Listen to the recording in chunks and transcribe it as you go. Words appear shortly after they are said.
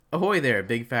Ahoy there,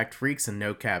 big fact freaks and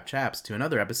no cap chaps, to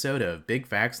another episode of Big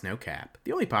Facts No Cap,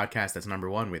 the only podcast that's number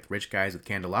one with rich guys with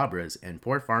candelabras and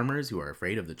poor farmers who are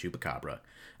afraid of the chupacabra.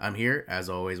 I'm here, as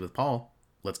always, with Paul.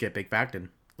 Let's get big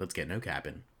factin'. Let's get no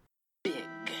cappin'. Big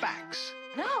facts.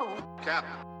 No. Cap.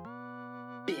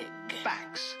 Big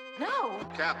facts. No.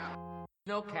 Cap.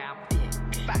 No cap. Big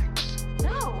facts.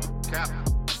 No. Cap.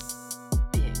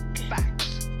 Big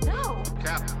facts. No.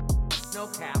 Cap. No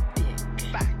cap. Big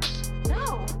facts.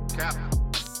 No. Cap.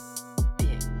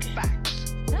 Big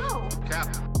facts. No.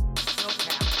 Cap. No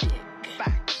cap. Big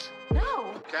facts.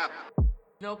 No. Cap.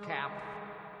 No cap.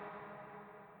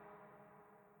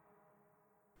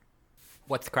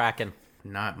 What's cracking?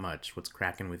 Not much. What's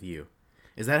crackin' with you?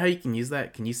 Is that how you can use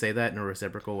that? Can you say that in a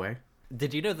reciprocal way?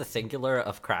 Did you know the singular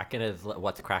of kraken is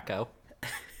what's cracko?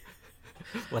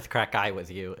 What's crack eye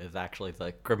with you is actually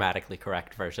the grammatically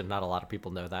correct version. Not a lot of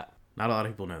people know that. Not a lot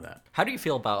of people know that. How do you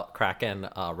feel about kraken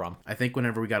rum? I think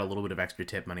whenever we got a little bit of extra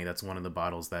tip money, that's one of the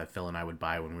bottles that Phil and I would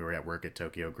buy when we were at work at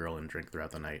Tokyo Grill and drink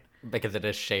throughout the night. Because it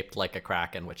is shaped like a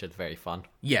kraken, which is very fun.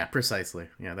 Yeah, precisely.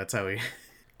 Yeah, that's how we...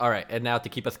 All right, and now to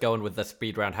keep us going with the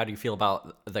speed round, how do you feel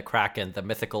about the kraken, the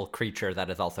mythical creature that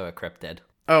is also a cryptid?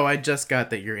 Oh, I just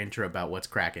got that your intro about what's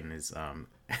Kraken is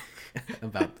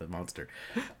about the monster.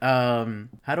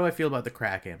 How do I feel about the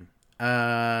Kraken?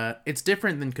 It's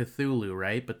different than Cthulhu,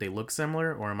 right? But they look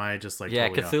similar, or am I just like Yeah,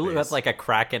 totally off Cthulhu base? has like a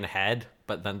kraken head,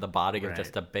 but then the body Right. is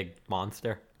just a big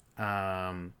monster.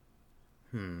 Do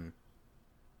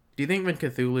you think when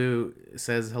Cthulhu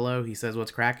says hello, he says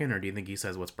what's Kraken, or do you think he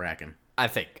says what's Bracken? I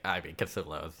mean,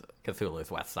 Cthulhu's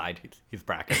West Side. He's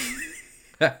bracken.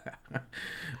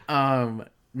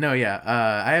 No, yeah.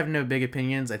 I have no big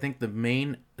opinions. I think the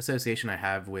main association I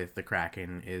have with the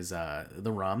Kraken is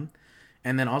the rum.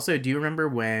 And then also, do you remember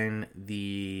when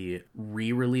the not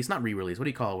re-release, what do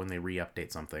you call it when they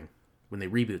re-update something? When they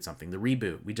reboot something. The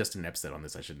reboot. We just did an episode on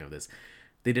this, I should know this.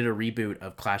 They did a reboot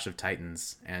of Clash of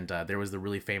Titans, and there was the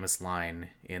really famous line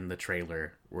in the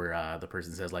trailer where the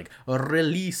person says, like,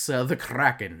 release the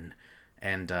Kraken.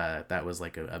 And that was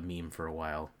like a meme for a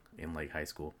while in like high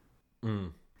school.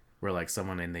 Where like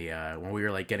someone in the when we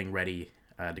were like getting ready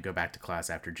to go back to class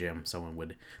after gym,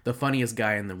 the funniest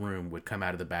guy in the room would come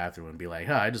out of the bathroom and be like,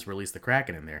 I just released the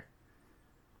Kraken in there.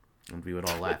 And we would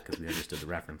all laugh because we understood the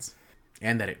reference.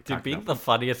 And that it Dude, being the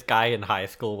funniest guy in high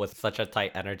school with such a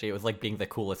tight energy, it was like being the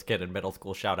coolest kid in middle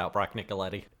school. Shout out Brock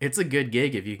Nicoletti. It's a good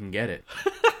gig if you can get it.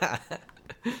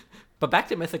 But back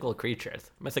to mythical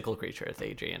creatures. Mythical creatures,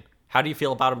 Adrian. How do you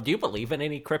feel about them? Do you believe in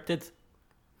any cryptids?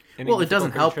 Any Well, it mythical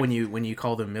doesn't help creatures? when you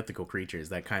call them mythical creatures.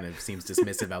 That kind of seems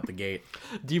dismissive out the gate.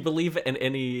 Do you believe in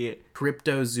any...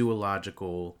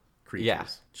 Cryptozoological creatures. Yeah.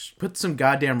 Just put some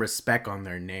goddamn respect on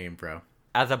their name, bro.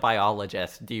 As a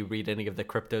biologist, do you read any of the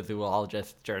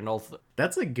cryptozoologist journals?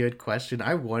 That's a good question.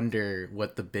 I wonder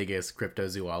what the biggest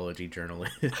cryptozoology journal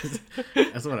is. I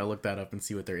just want to look that up and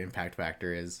see what their impact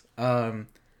factor is.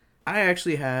 I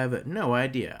actually have no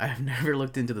idea. I've never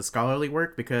looked into the scholarly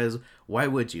work because why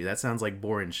would you? That sounds like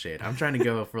boring shit. I'm trying to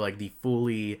go for like the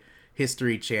fully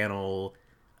History Channel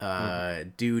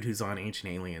dude who's on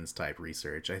Ancient Aliens type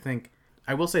research. I think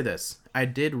I will say this. I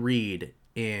did read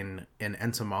in an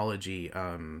entomology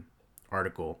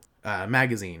article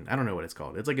magazine. I don't know what it's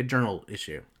called. It's like a journal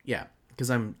issue. Yeah, because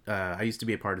I used to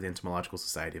be a part of the Entomological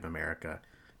Society of America.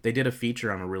 They did a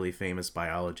feature on a really famous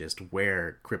biologist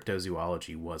where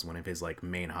cryptozoology was one of his like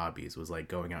main hobbies, was like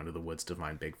going out into the woods to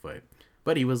find Bigfoot.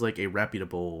 But he was like a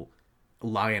reputable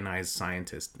lionized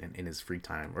scientist in his free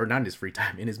time, or not in his free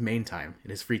time, in his main time. In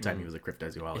his free time, he was a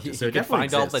cryptozoologist. He So it could definitely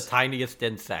find all the exists. tiniest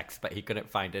insects, but he couldn't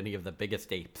find any of the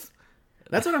biggest apes.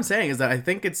 That's what I'm saying, is that I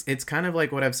think it's kind of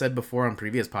like what I've said before on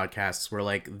previous podcasts, where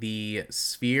like the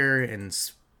sphere and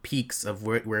peaks of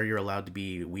where you're allowed to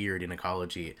be weird in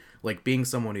ecology, like being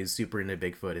someone who's super into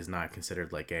Bigfoot is not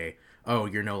considered like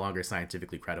you're no longer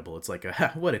scientifically credible. It's like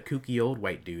what a kooky old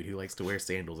white dude who likes to wear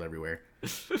sandals everywhere.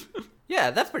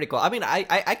 Yeah, that's pretty cool. I mean,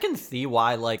 I can see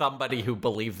why, like, somebody who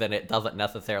believes in it doesn't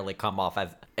necessarily come off as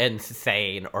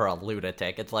insane or a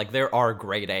lunatic. It's like, there are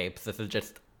great apes. This is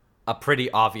just a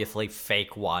pretty obviously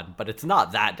fake one, but it's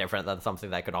not that different than something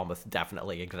that could almost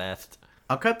definitely exist.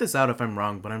 I'll cut this out if I'm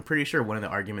wrong, but I'm pretty sure one of the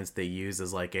arguments they use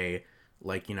is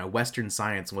Western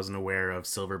science wasn't aware of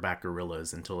silverback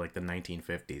gorillas until like the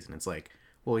 1950s, and it's like,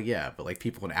 well, yeah, but like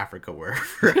people in Africa were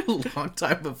for a long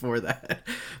time before that.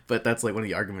 But that's like one of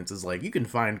the arguments is like, you can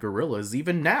find gorillas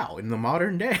even now in the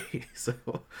modern day. So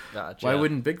Gotcha. why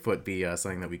wouldn't Bigfoot be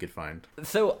something that we could find?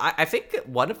 So I think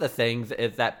one of the things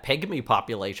is that pygmy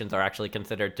populations are actually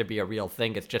considered to be a real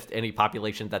thing. It's just any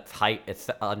population that's height is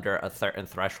under a certain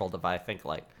threshold of, I think,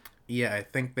 like Yeah, I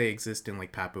think they exist in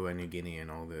like Papua New Guinea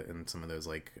and and some of those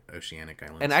like oceanic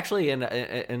islands. And actually,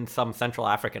 in some Central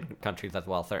African countries as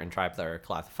well, certain tribes are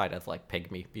classified as like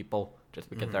pygmy people, just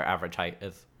because their average height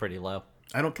is pretty low.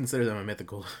 I don't consider them a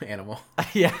mythical animal.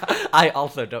 Yeah, I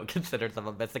also don't consider them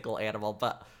a mythical animal,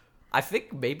 but I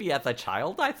think maybe as a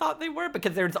child I thought they were,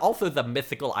 because there's also the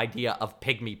mythical idea of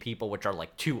pygmy people, which are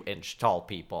like 2-inch tall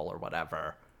people or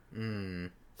whatever.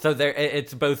 So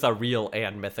it's both a real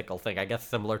and mythical thing, I guess,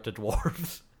 similar to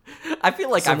dwarves. I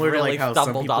feel like Similar I've to, really like, how some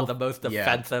stumbled on people- the most yeah.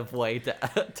 offensive way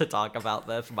to talk about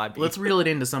this. Might be. Let's reel it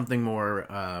into something more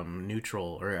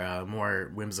neutral or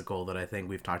more whimsical that I think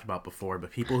we've talked about before.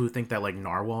 But people who think that like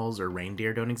narwhals or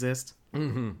reindeer don't exist.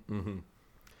 We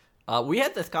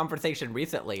had this conversation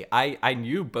recently. I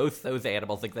knew both those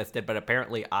animals existed, but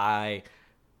apparently I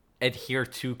adhere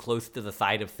too close to the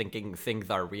side of thinking things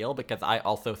are real, because I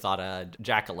also thought a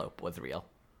jackalope was real.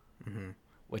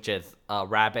 Which is a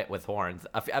rabbit with horns.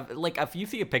 If you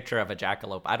see a picture of a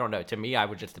jackalope, I don't know. To me, I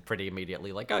would just pretty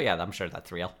immediately like, oh yeah, I'm sure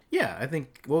that's real. Yeah, I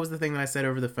think what was the thing that I said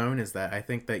over the phone is that I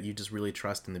think that you just really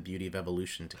trust in the beauty of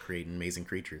evolution to create amazing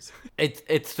creatures.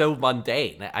 It's so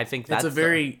mundane. I think that's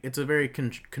It's a very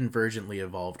convergently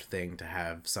evolved thing to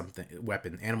have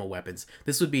animal weapons.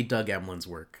 This would be Doug Emlin's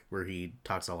work, where he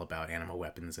talks all about animal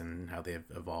weapons and how they've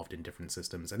evolved in different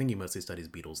systems. I think he mostly studies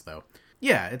beetles, though.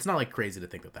 Yeah, it's not like crazy to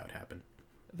think that would happen.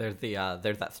 there's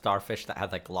that starfish that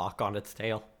has a Glock on its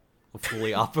tail, a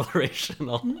fully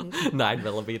operational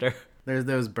 9mm. There's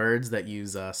those birds that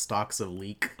use stalks of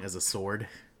leek as a sword.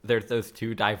 There's those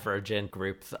two divergent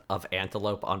groups of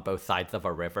antelope on both sides of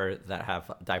a river that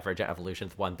have divergent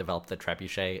evolutions. One developed the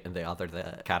trebuchet and the other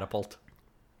the catapult.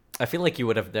 I feel like you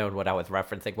would have known what I was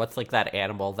referencing. What's like that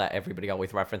animal that everybody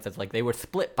always references? Like they were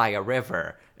split by a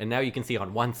river, and now you can see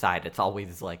on one side it's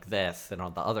always like this, and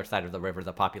on the other side of the river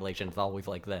the population is always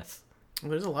like this.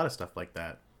 Well, there's a lot of stuff like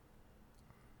that.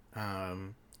 I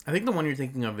think the one you're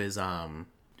thinking of is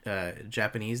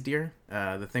Japanese deer.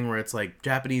 The thing where it's like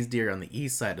Japanese deer on the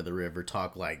east side of the river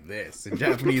talk like this, and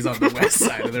Japanese on the west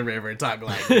side of the river talk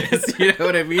like this. You know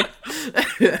what I mean?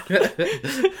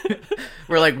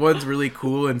 Where like one's really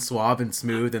cool and suave and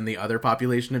smooth, and the other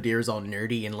population of deer is all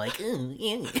nerdy and like.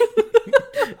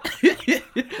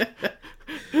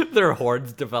 Their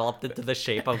horns developed into the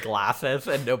shape of glasses,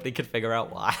 and nobody could figure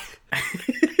out why.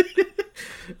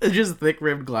 Just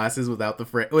thick-rimmed glasses without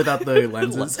the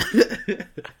lenses.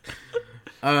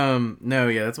 No,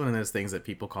 yeah, that's one of those things that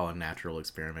people call a natural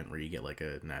experiment, where you get like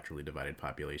a naturally divided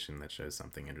population that shows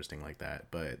something interesting like that.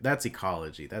 But that's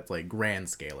ecology. That's like grand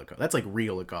scale that's like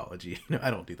real ecology. I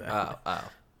don't do that.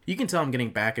 Oh. You can tell I'm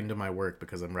getting back into my work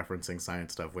because I'm referencing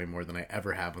science stuff way more than I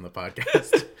ever have on the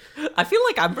podcast. I feel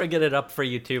like I'm bringing it up for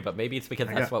you too, but maybe it's because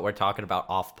that's what we're talking about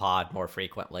off pod more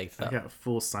frequently. So. I got a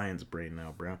full science brain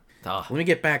now, bro. Ugh. Let me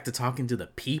get back to talking to the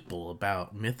people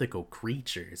about mythical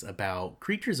creatures, about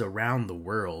creatures around the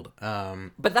world.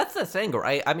 But that's the thing,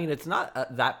 right? I mean, it's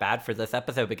not that bad for this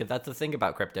episode, because that's the thing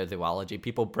about cryptozoology.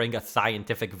 People bring a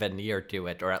scientific veneer to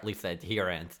it, or at least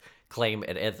adherents, claim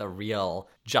it is a real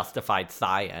justified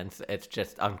science. It's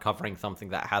just uncovering something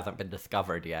that hasn't been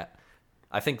discovered yet.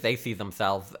 I think they see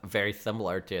themselves very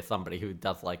similar to somebody who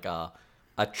does like a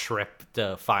trip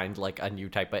to find like a new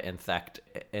type of insect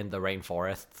in the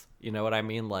rainforests. You know what I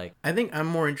mean? Like, I think I'm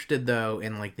more interested though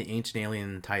in like the ancient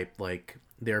alien type. Like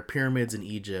there are pyramids in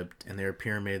Egypt and there are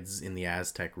pyramids in the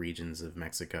Aztec regions of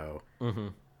Mexico. Mm-hmm.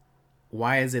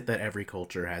 Why is it that every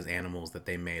culture has animals that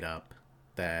they made up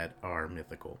that are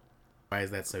mythical? Why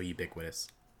is that so ubiquitous?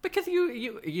 because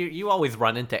you always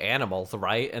run into animals,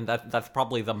 right? And that's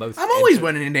probably the most. I'm always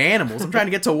running into animals. I'm trying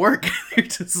to get to work. They're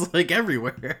just like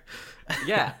everywhere.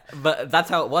 Yeah, but that's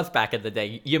how it was back in the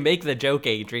day. You make the joke,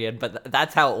 Adrian, but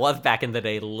that's how it was back in the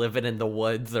day, living in the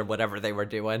woods or whatever they were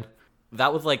doing.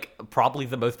 That was like probably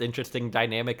the most interesting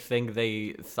dynamic thing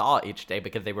they saw each day,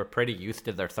 because they were pretty used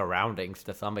to their surroundings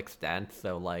to some extent.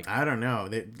 So like, I don't know.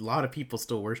 A lot of people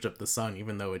still worship the sun,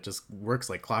 even though it just works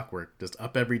like clockwork. Just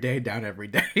up every day, down every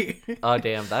day. oh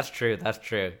damn, that's true. That's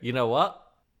true. You know what?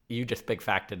 You just big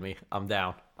facted me. I'm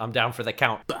down. I'm down for the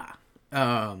count.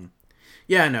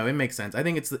 Yeah, no, it makes sense. I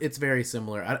think it's very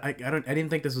similar. I didn't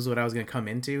think this was what I was going to come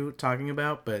into talking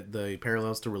about, but the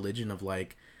parallels to religion of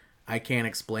like, I can't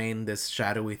explain this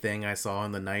shadowy thing I saw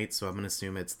in the night, so I'm gonna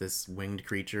assume it's this winged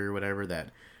creature or whatever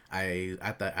that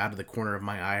out of the corner of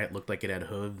my eye it looked like it had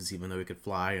hooves, even though it could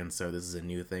fly, and so this is a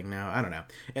new thing now. I don't know.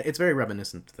 It's very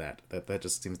reminiscent to that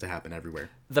just seems to happen everywhere.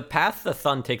 The path the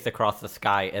sun takes across the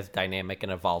sky is dynamic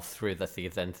and evolves through the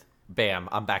seasons. Bam,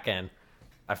 I'm back in.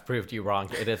 I've proved you wrong.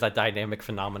 It is a dynamic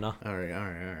phenomena. All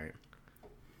right.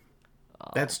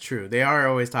 That's true. They are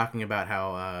always talking about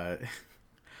how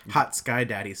Hot Sky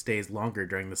Daddy stays longer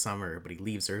during the summer, but he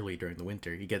leaves early during the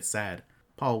winter. He gets sad.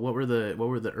 Paul, what were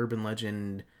the urban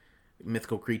legend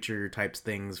mythical creature types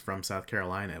things from South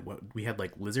Carolina? What we had,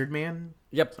 like Lizard Man?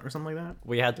 Yep. Or something like that?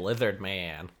 We had Lizard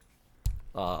Man.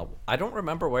 I don't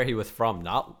remember where he was from.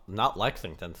 Not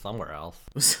Lexington, somewhere else.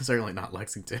 Certainly not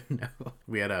Lexington, no.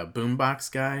 We had a boombox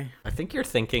guy. I think you're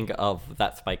thinking of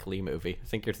that Spike Lee movie. I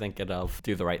think you're thinking of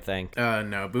Do the Right Thing.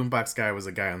 No, boombox guy was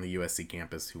a guy on the USC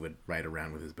campus who would ride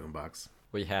around with his boombox.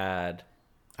 We had...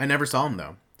 I never saw him,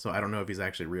 though, so I don't know if he's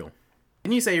actually real.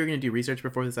 Didn't you say you were going to do research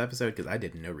before this episode? Because I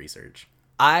did no research.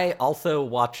 I also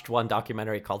watched one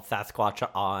documentary called Sasquatch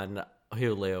on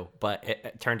Hulu, but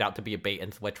it turned out to be a bait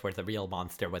and switch where the real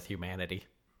monster was humanity.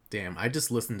 Damn, I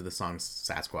just listened to the song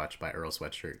Sasquatch by Earl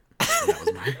Sweatshirt.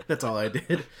 And that's all I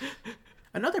did.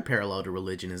 Another parallel to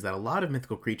religion is that a lot of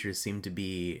mythical creatures seem to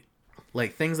be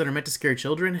like things that are meant to scare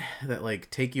children, that like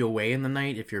take you away in the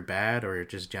night if you're bad, or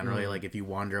just generally like if you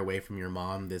wander away from your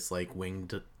mom, this like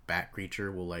winged bat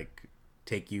creature will like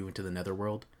take you into the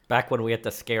netherworld. Back when we had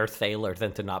to scare sailors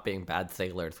into not being bad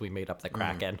sailors, we made up the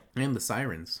Kraken. And the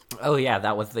sirens. Oh yeah,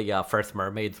 that was the first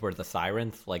mermaids were the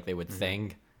sirens. Like they would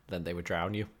sing, then they would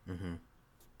drown you. Mm-hmm.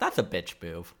 That's a bitch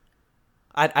move.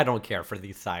 I don't care for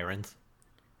these sirens.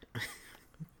 I'm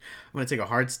going to take a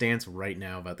hard stance right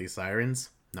now about these sirens.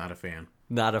 Not a fan.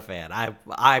 Not a fan.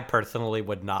 I personally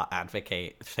would not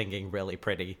advocate singing really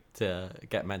pretty to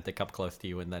get men to come close to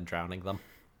you and then drowning them.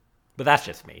 But that's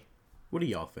just me. What do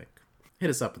y'all think? Hit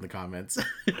us up in the comments.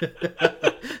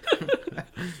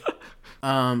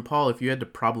 Paul, if you had to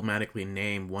problematically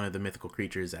name one of the mythical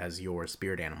creatures as your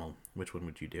spirit animal, which one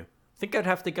would you do? I think I'd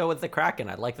have to go with the Kraken.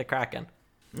 I like the Kraken.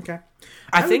 Okay.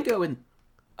 I think... would go in...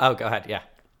 Oh, go ahead, yeah.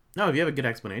 No, if you have a good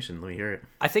explanation, let me hear it.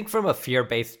 I think from a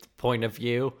fear-based point of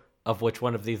view of which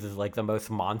one of these is like the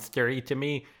most monstery to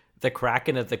me, the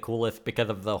Kraken is the coolest because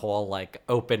of the whole like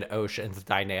open oceans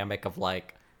dynamic of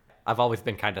like, I've always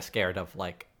been kind of scared of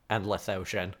like endless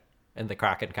ocean, and the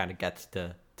Kraken kind of gets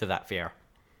to that fear.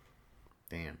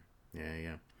 Damn.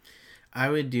 Yeah. I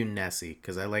would do Nessie,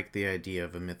 because I like the idea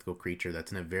of a mythical creature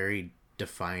that's in a very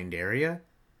defined area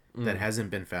that hasn't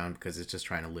been found because it's just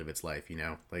trying to live its life, you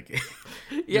know? Like,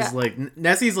 Yeah. just like,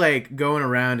 Nessie's like going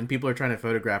around and people are trying to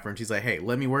photograph her and she's like, hey,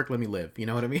 let me work, let me live. You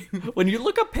know what I mean? When you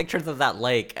look up pictures of that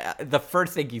lake, the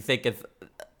first thing you think is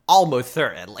almost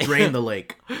certainly Drain the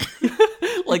lake.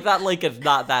 like that lake is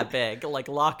not that big. Like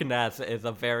Loch Ness is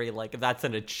a very like that's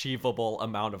an achievable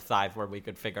amount of size where we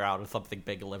could figure out if something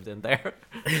big lived in there.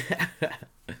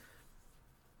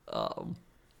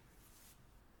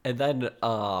 And then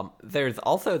there's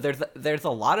a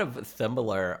lot of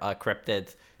similar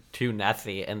cryptids to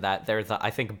Nessie in that I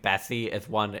think Bessie is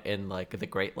one in like the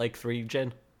Great Lakes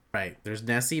region. Right. There's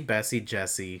Nessie, Bessie,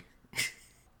 Jessie.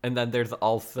 And then there's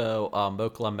also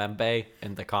Mokla Membe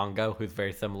in the Congo, who's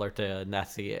very similar to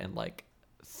Nessie in like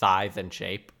size and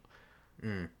shape.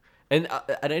 And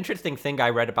an interesting thing I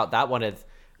read about that one is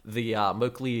the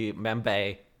Mokli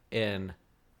Membe in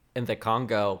the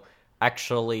Congo.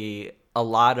 Actually, a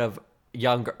lot of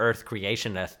young Earth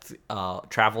creationists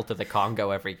travel to the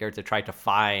Congo every year to try to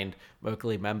find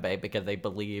Mokli Membe because they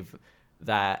believe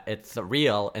that it's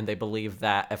real, and they believe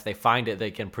that if they find it,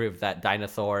 they can prove that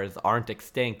dinosaurs aren't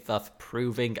extinct, thus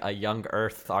proving a young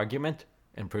Earth's argument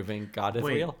and proving God is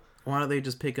real. Why don't they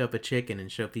just pick up a chicken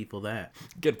and show people that?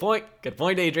 Good point,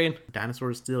 Adrian.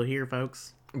 Dinosaurs still here,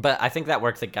 folks. But I think that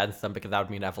works against them because that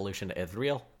would mean evolution is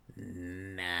real.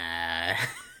 Nah.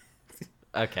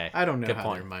 Okay. I don't know good how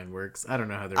point. their mind works. I don't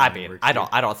know how their mind works. I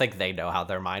don't think they know how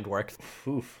their mind works.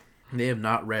 Oof. They have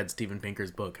not read Steven Pinker's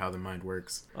book, How the Mind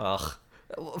Works. Ugh.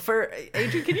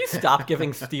 Adrian, can you stop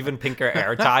giving Steven Pinker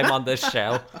airtime on this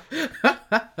show?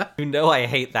 You know I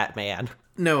hate that man.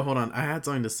 No, hold on. I had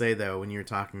something to say, though, when you were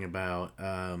talking about...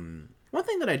 one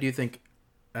thing that I do think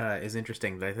is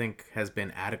interesting that I think has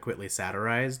been adequately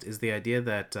satirized is the idea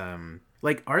that,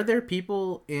 are there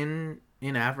people in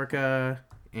Africa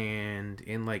and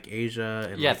in, Asia?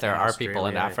 And, Yes, there in are people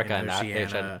in Australia, Africa and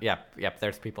Oceania? Asia. Yep,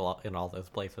 there's people in all those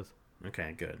places.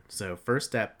 Okay, good. So, first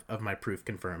step of my proof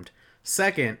confirmed.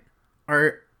 Second,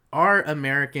 are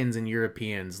Americans and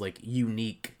Europeans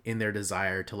unique in their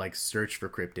desire to search for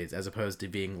cryptids as opposed to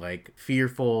being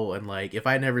fearful and if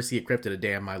I never see a cryptid a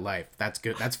day in my life, that's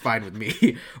good, that's fine with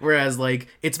me. Whereas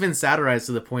it's been satirized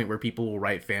to the point where people will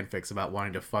write fanfics about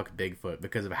wanting to fuck Bigfoot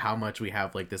because of how much we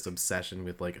have this obsession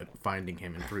with finding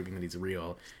him and proving that he's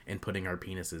real and putting our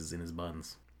penises in his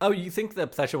buns. Oh, you think the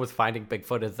obsession with finding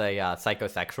Bigfoot is a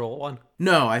psychosexual one?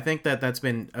 No, I think that's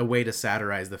been a way to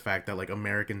satirize the fact that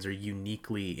Americans are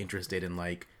uniquely interested in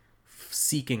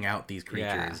seeking out these creatures.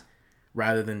 Yeah.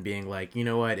 Rather than being like, you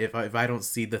know what, if I don't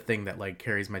see the thing that like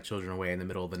carries my children away in the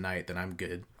middle of the night, then I'm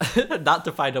good. Not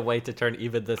to find a way to turn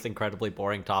even this incredibly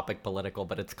boring topic political,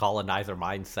 but it's colonizer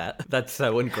mindset that's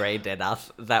so ingrained in us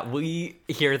that we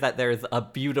hear that there's a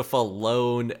beautiful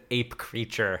lone ape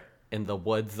creature in the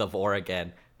woods of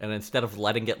Oregon, and instead of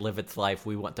letting it live its life,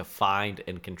 we want to find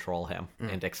and control him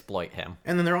and exploit him.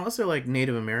 And then there are also like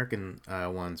Native American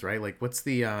ones, right? Like what's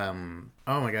the oh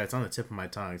my god, it's on the tip of my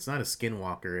tongue. It's not a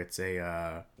skinwalker, it's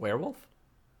a Werewolf?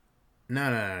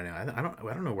 no.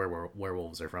 I don't know where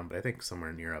werewolves are from, but I think somewhere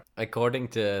in Europe. According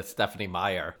to Stephanie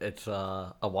Meyer, it's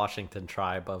a Washington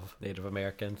tribe of Native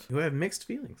Americans. Who have mixed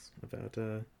feelings about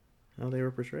how they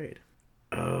were portrayed.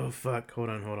 Oh fuck, hold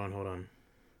on.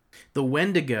 The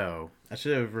Wendigo. I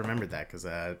should have remembered that because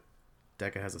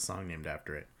Decca has a song named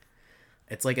after it.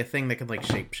 It's like a thing that can like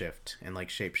shapeshift and like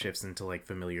shapeshifts into like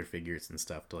familiar figures and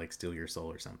stuff to like steal your soul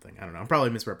or something. I don't know. I'm probably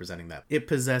misrepresenting that. It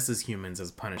possesses humans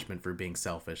as punishment for being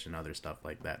selfish and other stuff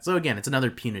like that. So again, it's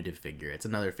another punitive figure. It's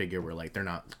another figure where like they're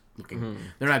not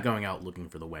going out looking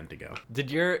for the Wendigo.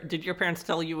 Did your parents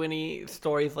tell you any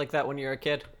stories like that when you were a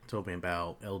kid? Told me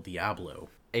about El Diablo.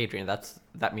 Adrian,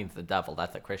 that means the devil.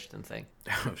 That's a Christian thing.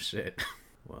 Oh shit.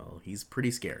 Well, he's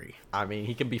pretty scary. I mean,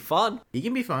 he can be fun. He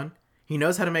can be fun. He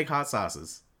knows how to make hot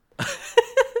sauces.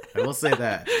 I will say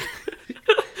that.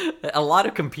 A lot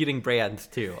of competing brands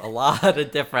too. A lot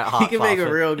of different hot He can sauces. make a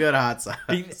real good hot sauce.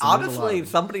 Honestly,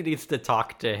 somebody needs to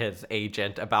talk to his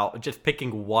agent about just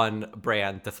picking one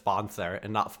brand to sponsor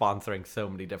and not sponsoring so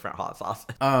many different hot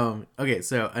sauces. Okay,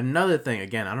 so another thing,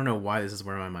 again, I don't know why this is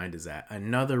where my mind is at.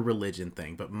 Another religion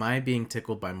thing, but my being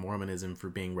tickled by Mormonism for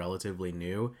being relatively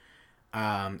new.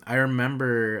 I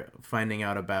remember finding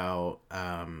out about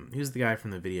who's the guy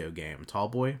from the video game?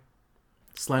 Tallboy?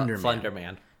 Slender Man. Slender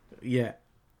Man.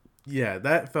 Yeah,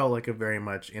 that felt like a very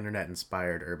much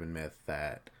internet-inspired urban myth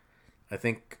that I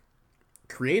think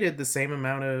created the same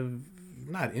amount of,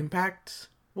 not impact,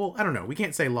 well, I don't know, we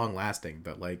can't say long-lasting,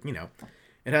 but like, you know,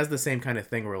 it has the same kind of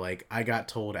thing where like, I got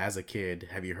told as a kid,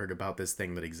 have you heard about this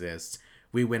thing that exists?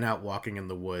 We went out walking in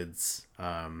the woods,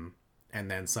 and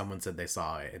then someone said they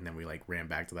saw it, and then we like ran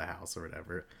back to the house or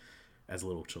whatever as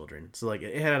little children. So like,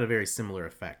 it had a very similar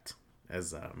effect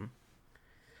as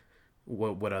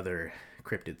what other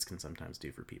cryptids can sometimes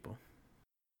do for people.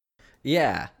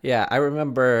 Yeah, I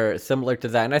remember similar to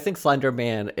that, and I think Slender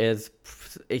Man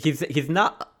he's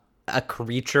not a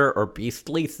creature or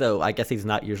beastly, so I guess he's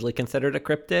not usually considered a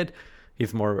cryptid.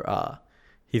 He's more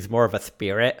of a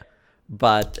spirit,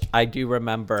 but I do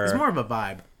remember It's more of a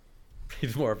vibe.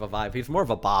 He's more of a vibe. He's more of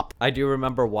a bop. I do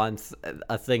remember once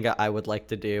a thing I would like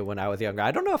to do when I was younger. I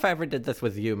don't know if I ever did this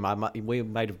with you. We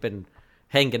might have been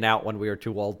hanging out when we were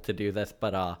too old to do this,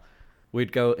 but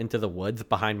we'd go into the woods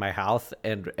behind my house,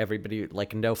 and everybody,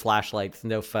 like, no flashlights,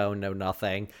 no phone, no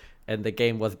nothing. And the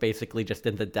game was basically just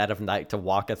in the dead of night to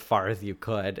walk as far as you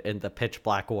could in the pitch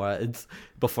black woods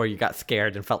before you got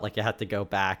scared and felt like you had to go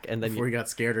back. And then Before you got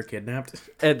scared or kidnapped.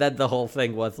 and then the whole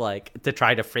thing was like to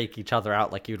try to freak each other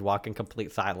out, like you'd walk in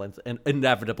complete silence, and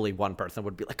inevitably one person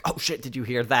would be like, "Oh shit, did you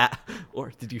hear that?"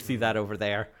 Or "Did you see that over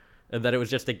there?" And then it was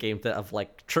just a game of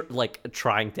like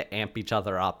trying to amp each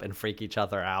other up and freak each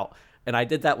other out. And I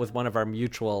did that with one of our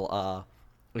mutual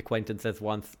acquaintances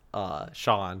once,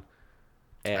 Sean,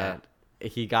 and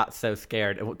he got so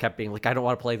scared and kept being like, I don't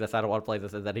want to play this,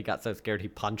 and then he got so scared he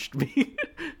punched me.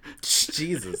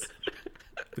 Jesus.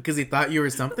 Because he thought you were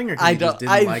something, or 'cause he just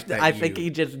didn't like that I think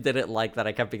he just didn't like that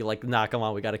I kept being like, nah, come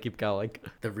on, we gotta keep going.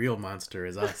 The real monster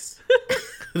is us.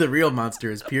 The real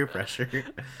monster is peer pressure.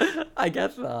 I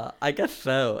guess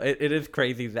so. It is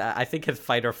crazy that I think his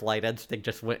fight or flight instinct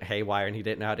just went haywire and he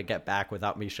didn't know how to get back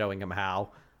without me showing him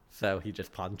how. So he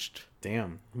just punched.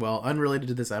 Damn. Well, unrelated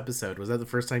to this episode, was that the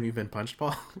first time you've been punched,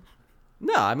 Paul?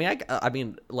 No, I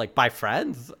mean, like by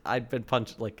friends, I've been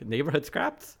punched like neighborhood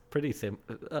scraps pretty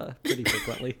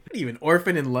frequently. What are you, an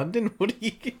orphan in London? What do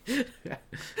you...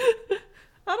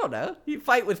 I don't know. You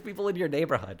fight with people in your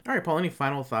neighborhood. All right, Paul, any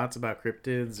final thoughts about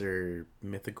cryptids or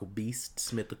mythical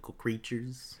beasts, mythical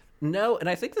creatures? No, and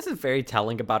I think this is very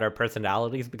telling about our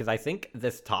personalities, because I think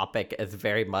this topic is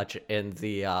very much in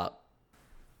the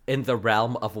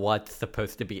realm of what's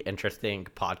supposed to be interesting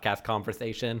podcast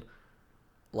conversation.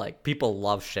 Like, people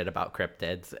love shit about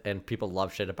cryptids, and people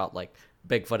love shit about, like,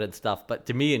 Bigfoot and stuff, but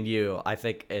to me and you, I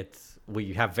think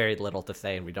we have very little to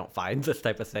say and we don't find this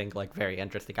type of thing like very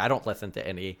interesting. I don't listen to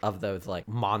any of those like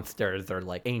monsters or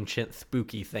like ancient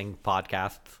spooky thing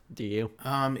podcasts. Do you?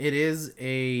 It is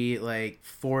a like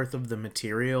fourth of the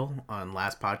material on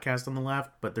Last Podcast on the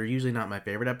Left, but they're usually not my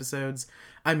favorite episodes.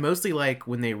 I mostly like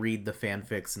when they read the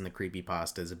fanfics and the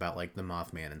creepypastas about like the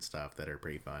Mothman and stuff that are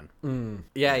pretty fun.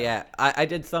 Yeah. I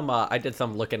did some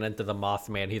looking into the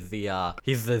Mothman. He's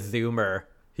the Zoomer.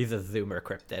 He's a Zoomer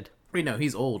cryptid. Wait, no,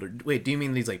 he's old. Wait, do you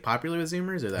mean he's like popular with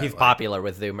Zoomers, or that? He's like... popular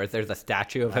with Zoomers. There's a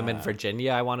statue of him in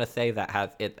Virginia, I want to say, that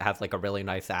has like a really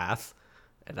nice ass,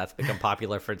 and that's become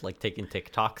popular for like taking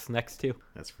TikToks next to.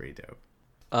 That's pretty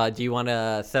dope. Do you want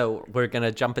to? So we're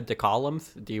gonna jump into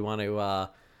columns. Do you want to?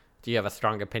 Do you have a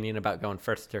strong opinion about going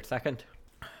first or second?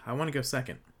 I want to go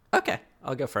second. Okay,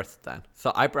 I'll go first then.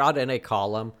 So I brought in a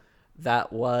column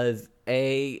that was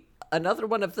another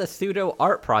one of the pseudo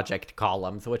art project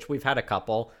columns, which we've had a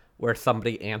couple, where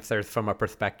somebody answers from a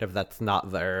perspective that's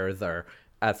not theirs, or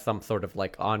as some sort of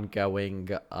like ongoing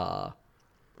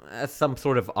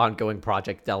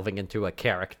project delving into a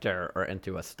character or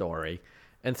into a story.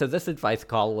 And so this advice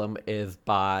column is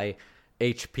by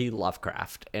H.P.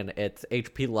 Lovecraft, and it's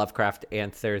H.P. Lovecraft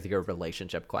answers your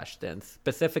relationship questions.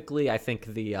 Specifically, I think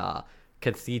the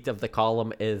conceit of the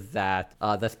column is that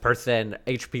this person,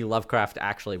 H.P. Lovecraft,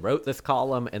 actually wrote this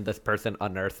column, and this person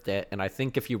unearthed it. And I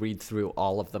think if you read through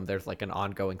all of them, there's like an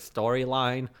ongoing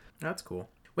storyline. That's cool.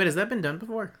 Wait, has that been done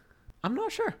before? I'm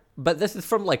not sure. But this is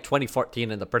from like 2014,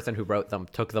 and the person who wrote them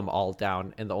took them all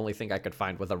down, and the only thing I could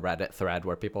find was a Reddit thread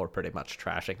where people were pretty much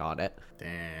trashing on it.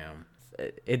 Damn.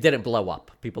 It didn't blow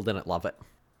up. People didn't love it.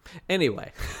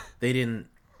 Anyway. They didn't...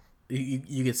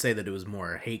 You could say that it was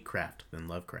more Hatecraft than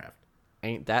Lovecraft.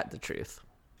 Ain't that the truth?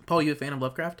 Paul, you a fan of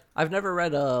Lovecraft? I've never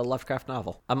read a Lovecraft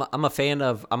novel. I'm a fan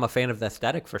of the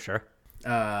aesthetic for sure.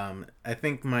 I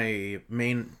think my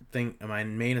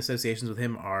main associations with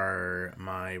him are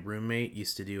my roommate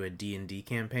used to do a D&D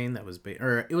campaign that was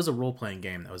it was a role-playing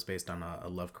game that was based on a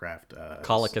Lovecraft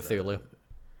Call of Cthulhu.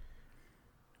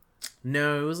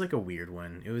 No, it was like a weird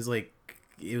one. It was like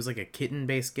a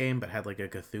kitten-based game but had like a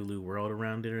Cthulhu world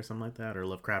around it or something like that, or a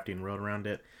Lovecraftian world around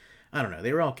it. I don't know.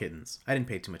 They were all kittens. I didn't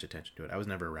pay too much attention to it. I was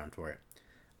never around for it.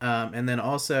 And then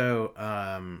also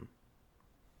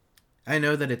I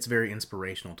know that it's very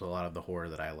inspirational to a lot of the horror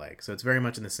that I like. So it's very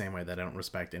much in the same way that I don't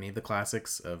respect any of the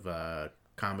classics of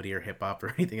comedy or hip-hop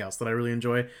or anything else that I really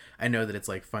enjoy. I know that it's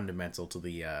like fundamental to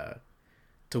the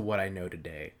to what I know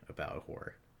today about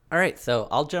horror. All right, so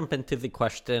I'll jump into the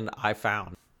question I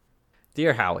found.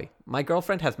 Dear Howie, my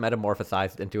girlfriend has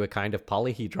metamorphosized into a kind of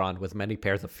polyhedron with many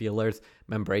pairs of feelers,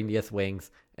 membranous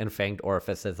wings, and fanged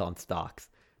orifices on stalks.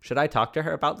 Should I talk to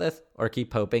her about this, or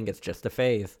keep hoping it's just a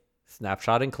phase?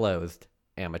 Snapshot enclosed.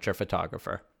 Amateur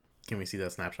photographer. Can we see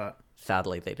that snapshot?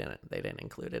 Sadly, they didn't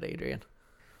include it, Adrian.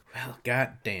 Well,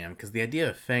 goddamn, because the idea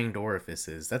of fanged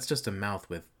orifices, that's just a mouth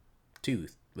with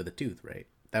a tooth, right?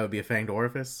 That would be a fanged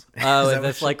orifice? Oh, is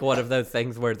this like one of those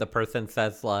things where the person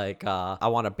says, like, I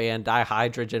want to ban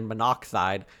dihydrogen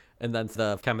monoxide, and then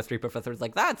the chemistry professor is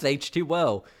like, that's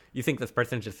H2O. You think this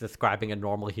person's just describing a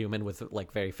normal human with,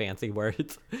 like, very fancy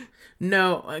words?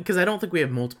 No, because I don't think we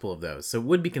have multiple of those, so it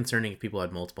would be concerning if people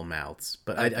had multiple mouths.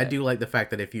 But okay. I do like the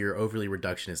fact that if you're overly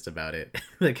reductionist about it,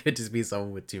 that could just be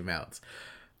someone with two mouths.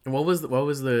 And what was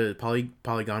the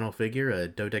polygonal figure? A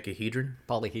dodecahedron?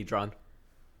 Polyhedron.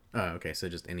 Oh, okay, so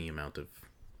just any amount of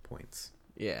points.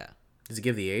 Yeah. Does it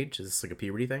give the age? Is this like a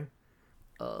puberty thing?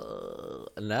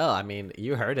 No, I mean,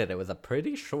 you heard it. It was a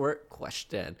pretty short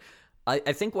question.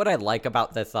 I think what I like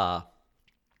about this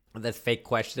fake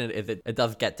question is it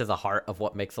does get to the heart of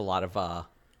what makes a lot of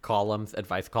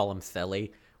advice columns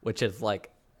silly, which is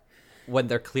like when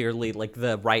they're clearly like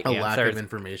the right answer. A lack of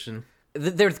information.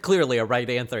 There's clearly a right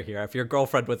answer here. If your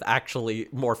girlfriend was actually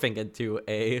morphing into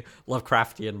a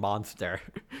Lovecraftian monster,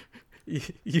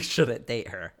 you shouldn't date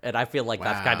her. And I feel like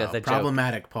that's kind of the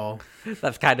problematic, Paul.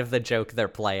 That's kind of the joke they're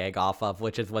playing off of,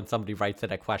 which is when somebody writes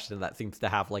in a question that seems to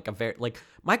have like a very, like,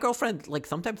 my girlfriend like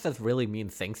sometimes says really mean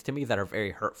things to me that are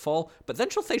very hurtful, but then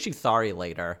she'll say she's sorry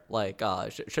later. Like,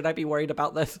 should I be worried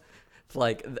about this?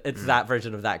 Like, it's that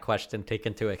version of that question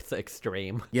taken to its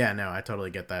extreme. Yeah, no, I totally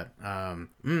get that.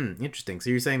 Interesting. So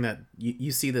you're saying that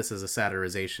you see this as a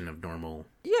satirization of normal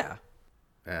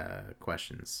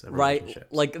questions of right?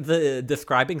 Like, the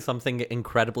describing something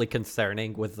incredibly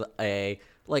concerning with a,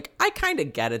 like, I kind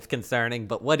of get it's concerning,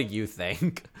 but what do you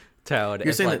think, Toad?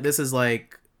 You're saying that this is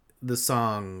like the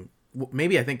song,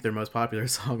 maybe I think their most popular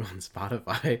song on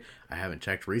Spotify, I haven't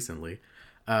checked recently,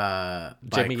 by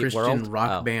Jimmy Christian World?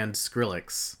 rock band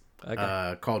Skrillex.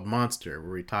 Okay. called Monster,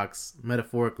 where he talks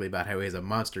metaphorically about how he has a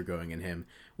monster growing in him,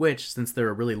 which, since they're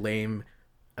a really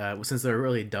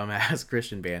dumbass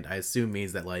Christian band, I assume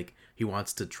means that like he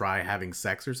wants to try having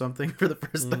sex or something for the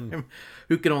first time.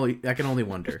 I can only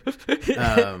wonder.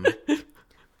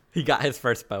 He got his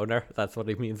first boner. That's what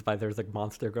he means by there's a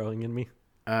monster growing in me.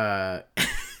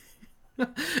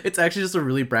 It's actually just a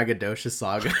really braggadocious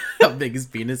song how big his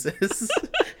penis is.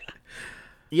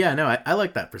 Yeah, no, I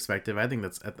like that perspective. I think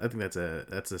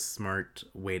that's a smart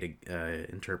way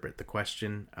to interpret the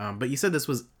question. But you said this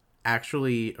was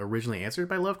actually originally answered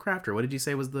by Lovecraft, or what did you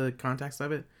say was the context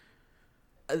of it?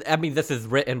 I mean, this is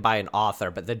written by an author,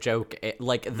 but the joke,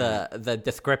 the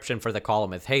description for the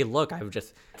column is, "Hey, look,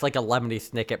 it's like a Lemony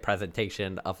Snicket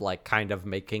presentation of like kind of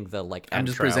making the like." I'm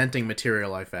just presenting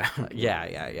material I found.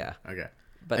 Yeah. Okay.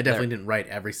 But I definitely didn't write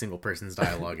every single person's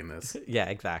dialogue in this. Yeah,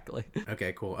 exactly.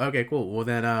 Okay, cool. Well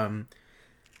then,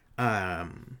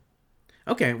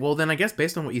 okay, well then I guess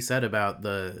based on what you said about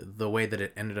the way that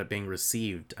it ended up being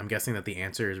received, I'm guessing that the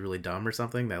answer is really dumb or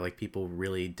something, that like people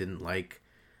really didn't like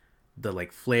the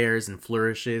like flares and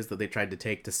flourishes that they tried to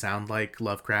take to sound like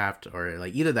Lovecraft, or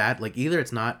like either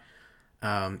it's not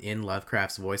in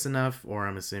Lovecraft's voice enough, or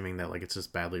I'm assuming that like it's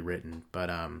just badly written. But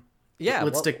yeah,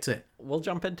 let's stick to. We'll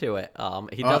jump into it.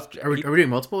 He does. Are we doing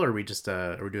multiple, or are we just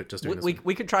doing this one?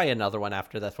 We could try another one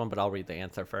after this one, but I'll read the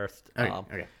answer first.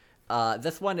 Okay.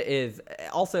 This one is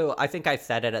also, I think I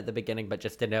said it at the beginning, but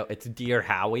just to note, it's Dear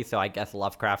Howie, so I guess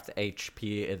Lovecraft's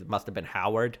HP must have been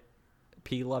Howard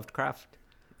P. Lovecraft.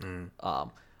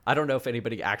 I don't know if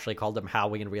anybody actually called him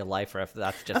Howie in real life, or if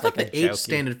that's just like a the H jokey...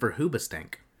 standard for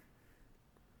Hoobastank.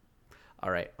 All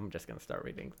right, I'm just gonna start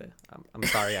reading the. I'm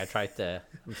sorry. I tried to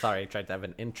have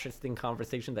an interesting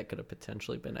conversation that could have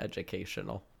potentially been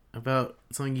educational. About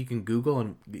something you can Google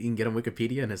and you can get on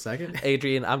Wikipedia in a second.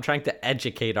 Adrian, I'm trying to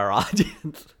educate our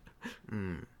audience.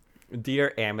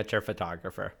 Dear amateur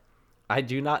photographer, I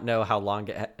do not know how long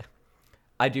it.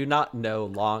 I do not know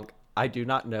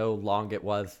long it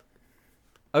was.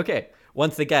 Okay,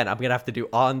 once again, I'm gonna have to do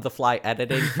on-the-fly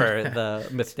editing for the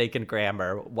mistaken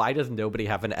grammar. Why does nobody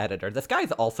have an editor? This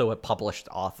guy's also a published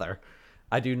author.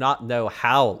 I do not know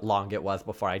how long it was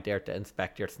before I dared to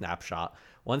inspect your snapshot.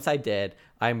 Once I did,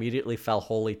 I immediately fell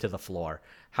wholly to the floor.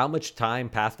 How much time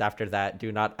passed after that,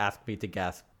 do not ask me to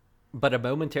guess. But a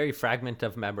momentary fragment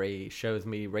of memory shows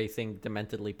me racing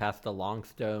dementedly past a long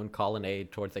stone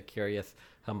colonnade towards a curious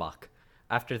hummock.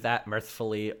 After that,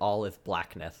 mirthfully, all is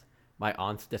blackness. My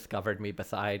aunts discovered me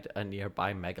beside a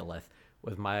nearby megalith,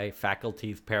 with my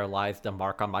faculties paralyzed, a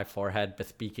mark on my forehead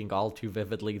bespeaking all too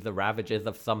vividly the ravages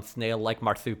of some snail-like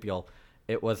marsupial.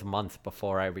 It was months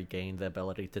before I regained the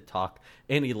ability to talk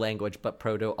any language but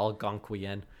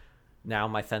Proto-Algonquian. Now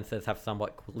my senses have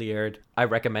somewhat cleared. I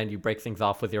recommend you break things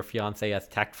off with your fiancée as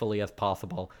tactfully as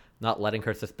possible, not letting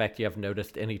her suspect you have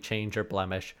noticed any change or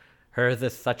blemish. Hers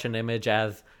is such an image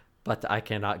as, but I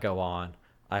cannot go on.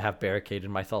 I have barricaded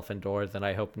myself indoors, and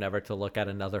I hope never to look at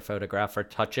another photograph or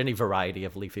touch any variety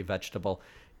of leafy vegetable.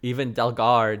 Even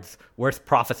Delgarde's worst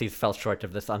prophecies fell short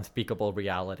of this unspeakable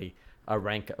reality. A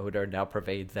rank odor now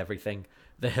pervades everything.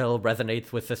 The hill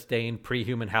resonates with sustained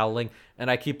pre-human howling, and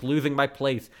I keep losing my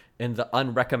place in the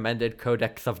unrecommended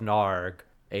Codex of Narg.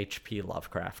 H.P.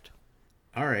 Lovecraft.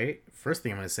 All right. First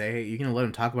thing I'm going to say, you going to let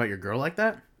him talk about your girl like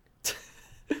that?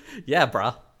 Yeah,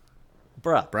 bruh.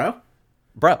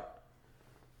 Bro?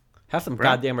 Have some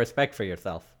goddamn respect for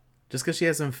yourself. Just because she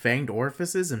has some fanged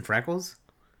orifices and freckles?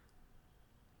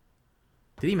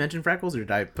 Did he mention freckles, or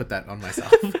did I put that on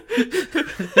myself?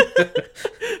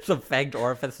 Some fanged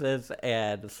orifices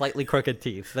and slightly crooked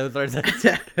teeth. Those are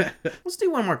the... Let's do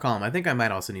one more column. I think I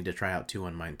might also need to try out 2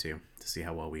 on mine, too, to see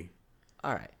how well we...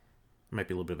 All right. Might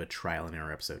be a little bit of a trial and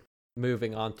error episode.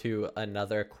 Moving on to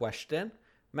another question.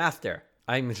 Master,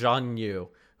 I'm Jean Yu,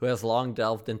 who has long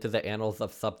delved into the annals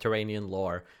of subterranean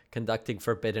lore, conducting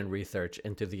forbidden research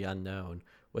into the unknown,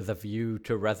 with a view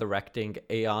to resurrecting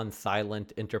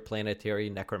aeon-silent interplanetary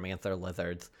necromancer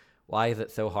lizards. Why is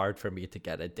it so hard for me to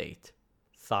get a date?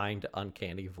 Signed,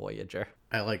 Uncanny Voyager.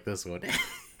 I like this one.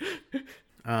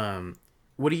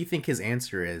 What do you think his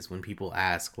answer is when people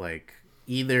ask, like,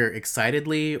 either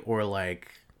excitedly or,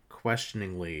 like,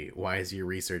 questioningly, why is your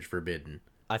research forbidden?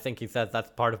 I think he says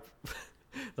that's part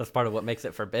of what makes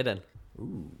it forbidden.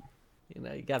 Ooh. You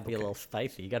know, you gotta be a little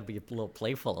spicy. You gotta be a little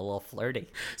playful, a little flirty.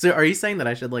 So are you saying that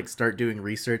I should, like, start doing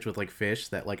research with, like, fish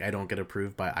that, like, I don't get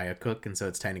approved by Ayacook, and so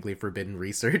it's technically forbidden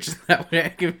research? That way I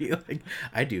can be like,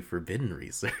 I do forbidden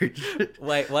research.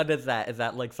 Wait, what is that? Is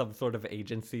that, like, some sort of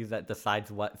agency that decides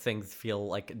what things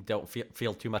don't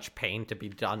feel too much pain to be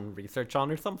done research on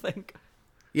or something?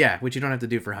 Yeah, which you don't have to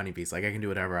do for honeybees. Like, I can do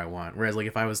whatever I want. Whereas, like,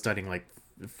 if I was studying, like,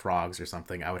 frogs or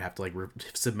something, I would have to, like,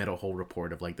 submit a whole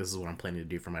report of, like, this is what I'm planning to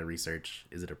do for my research.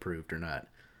 Is it approved or not?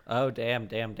 Oh, damn.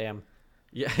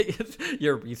 Yeah,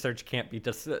 your research can't be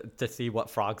just to see what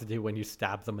frogs do when you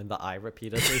stab them in the eye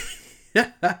repeatedly.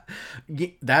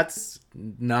 That's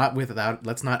not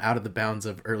out of the bounds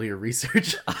of earlier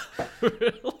research.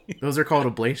 Really? Those are called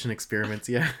ablation experiments,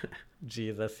 yeah.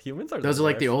 Jesus, humans are Those are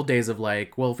like the worst. old days of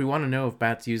like, well, if we want to know if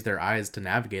bats use their eyes to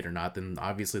navigate or not, then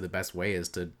obviously the best way is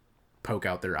to poke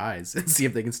out their eyes and see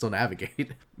if they can still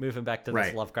navigate. Moving back to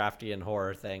Right. this Lovecraftian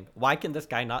horror thing. Why can this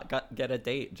guy not get a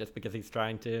date just because he's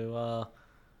trying to,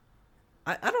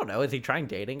 I don't know, is he trying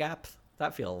dating apps?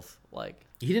 That feels like...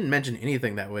 He didn't mention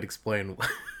anything that would explain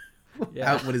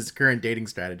Yeah. what his current dating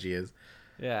strategy is.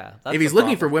 Yeah. That's If he's the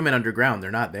looking for problem. women underground,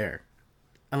 they're not there.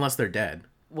 Unless they're dead.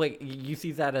 Wait, you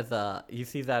see that as a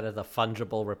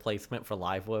fungible replacement for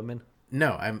live women?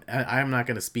 No, I'm not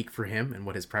going to speak for him and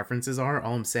what his preferences are.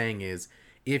 All I'm saying is,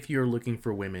 if you're looking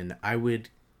for women, I would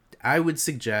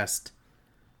suggest,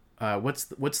 what's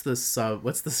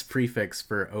the prefix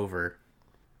for over?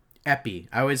 Epi.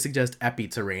 I would suggest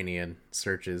Epiterranean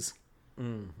searches.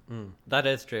 That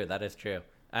is true.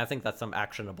 I think that's some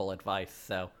actionable advice.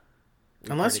 So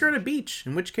Unless you're at a beach,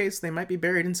 in which case they might be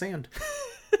buried in sand.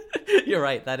 you're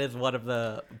right. That is one of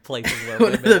the places where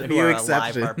One of the women who few are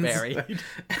alive are exceptions.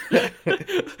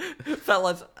 buried.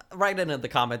 Fellas, write in the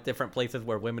comment different places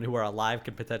where women who are alive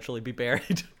could potentially be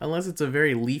buried. Unless it's a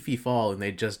very leafy fall and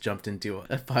they just jumped into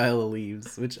a pile of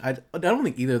leaves, which I don't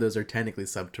think either of those are technically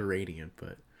subterranean,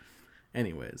 but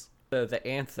anyways. So the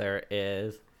answer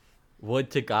is,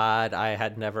 would to God I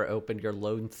had never opened your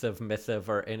lonesome missive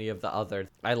or any of the others.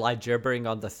 I lie gibbering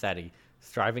on the SETI,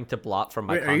 striving to blot from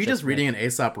my Wait, are you just consciousness- reading an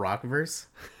Aesop rock verse?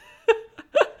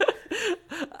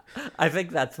 I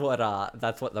think that's what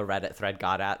the Reddit thread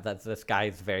got at. That this guy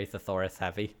is very thesaurus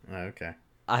heavy. Oh, okay.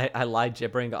 I lie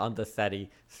gibbering on the SETI,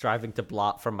 striving to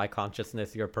blot from my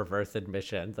consciousness your perverse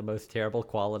admission, the most terrible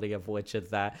quality of which is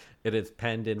that it is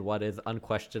penned in what is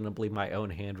unquestionably my own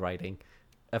handwriting.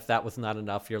 If that was not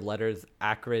enough, your letter's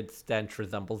acrid stench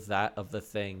resembles that of the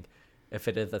thing, if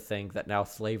it is a thing that now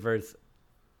slavers...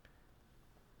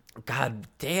 God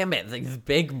damn it, these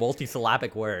big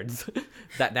multisyllabic words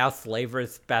that now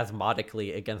slavers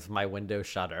spasmodically against my window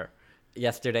shutter.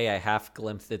 Yesterday I half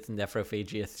glimpsed its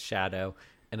nephrophagious shadow,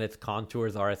 and its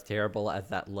contours are as terrible as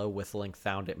that low whistling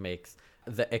sound it makes,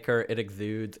 the ichor it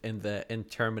exudes, and the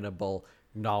interminable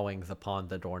gnawings upon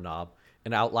the doorknob.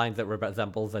 In outlines it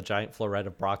resembles a giant floret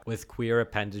of Brock with queer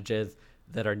appendages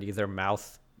that are neither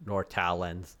mouths nor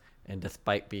talons, and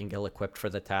despite being ill-equipped for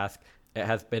the task, it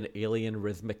has been alien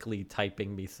rhythmically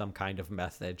typing me some kind of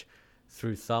message.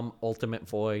 Through some ultimate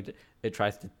void, it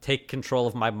tries to take control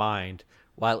of my mind,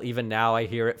 while even now I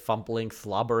hear it fumbling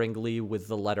slobberingly with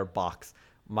the letter box.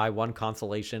 My one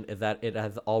consolation is that it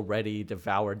has already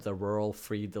devoured the rural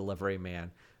free delivery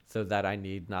man, so that I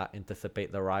need not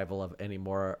anticipate the arrival of any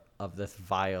more of this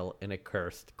vile and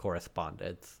accursed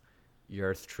correspondence.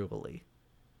 Yours truly,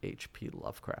 H.P.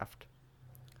 Lovecraft.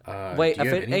 Wait, do you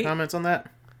if have it any ate- comments on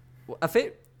that? If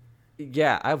it...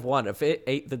 Yeah, I have one. If it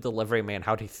ate the delivery man,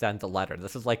 how'd he send the letter?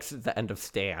 This is like the end of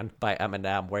Stan by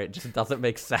Eminem, where it just doesn't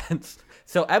make sense.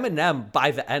 So Eminem,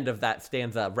 by the end of that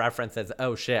stanza, references,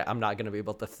 oh shit, I'm not going to be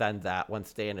able to send that when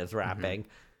Stan is rapping.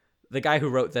 The guy who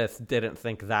wrote this didn't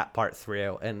think that part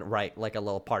through and write like a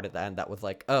little part at the end that was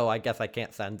like, oh, I guess I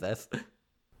can't send this.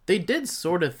 They did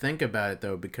sort of think about it,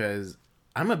 though, because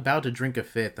I'm about to drink a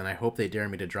fifth, and I hope they dare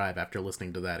me to drive after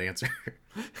listening to that answer.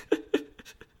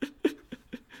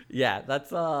 Yeah,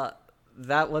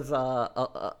 that was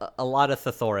a lot of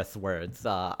thesaurus words.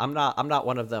 I'm not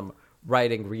one of them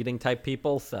writing reading type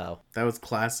people, so That was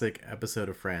classic episode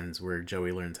of Friends where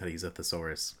Joey learns how to use a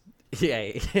thesaurus.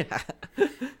 yeah.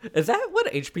 Is that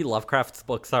what H.P. Lovecraft's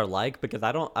books are like? Because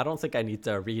I don't think I need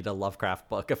to read a Lovecraft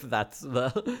book if that's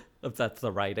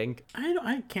the writing.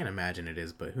 I can't imagine it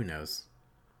is, but who knows?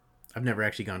 I've never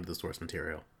actually gone to the source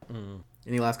material.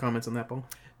 Any last comments on that, Paul?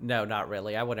 No, not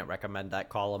really. I wouldn't recommend that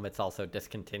column. It's also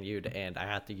discontinued, and I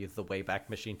had to use the Wayback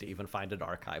Machine to even find an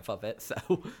archive of it. So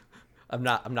I'm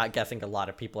not guessing a lot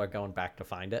of people are going back to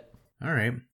find it. All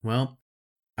right. Well,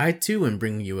 I too am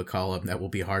bringing you a column that will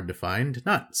be hard to find.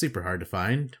 Not super hard to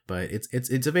find, but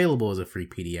it's available as a free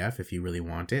PDF if you really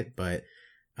want it. But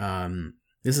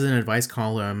this is an advice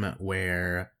column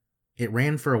where it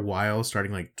ran for a while,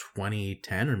 starting like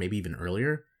 2010 or maybe even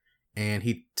earlier, and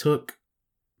he took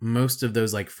most of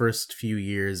those like first few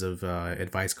years of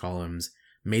advice columns,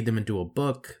 made them into a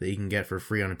book that you can get for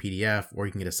free on a PDF, or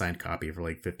you can get a signed copy for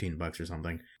like $15 or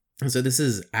something. And so this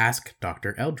is Ask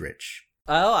Dr. Eldritch.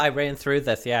 Oh, I ran through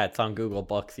this. Yeah, it's on Google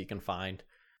Books. You can find.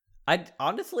 I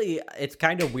honestly, it's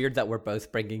kind of weird that we're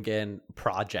both bringing in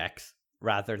projects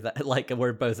rather than like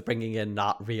we're both bringing in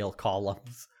not real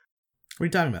columns. What are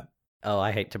you talking about? Oh,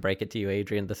 I hate to break it to you,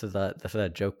 Adrian. This is a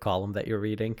joke column that you're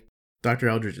reading. Dr.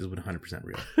 Eldritch is 100%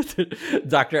 real.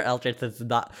 Dr. Eldritch is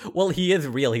not. Well, he is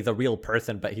real. He's a real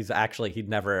person, but he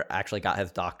never actually got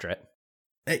his doctorate.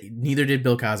 Neither did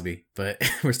Bill Cosby, but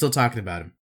we're still talking about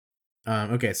him.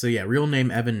 Okay, so yeah, real name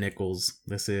Evan Nichols.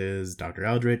 This is Dr.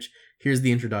 Eldritch. Here's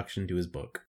the introduction to his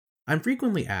book. I'm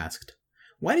frequently asked,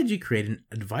 why did you create an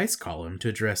advice column to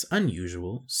address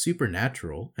unusual,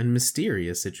 supernatural, and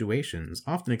mysterious situations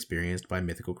often experienced by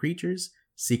mythical creatures,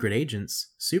 secret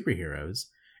agents, superheroes,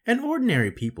 and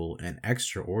ordinary people in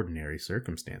extraordinary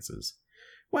circumstances?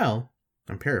 Well,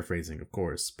 I'm paraphrasing, of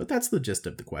course, but that's the gist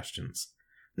of the questions.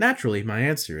 Naturally, my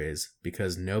answer is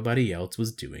because nobody else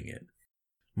was doing it.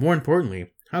 More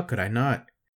importantly, how could I not?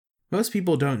 Most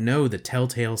people don't know the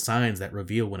telltale signs that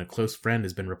reveal when a close friend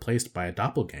has been replaced by a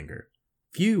doppelganger.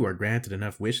 Few are granted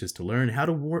enough wishes to learn how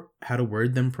to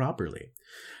word them properly.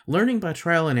 Learning by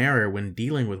trial and error when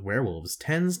dealing with werewolves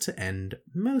tends to end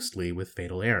mostly with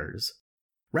fatal errors.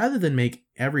 Rather than make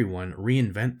everyone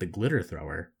reinvent the glitter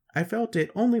thrower, I felt it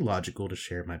only logical to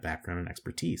share my background and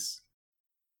expertise.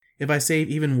 If I save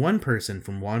even one person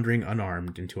from wandering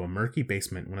unarmed into a murky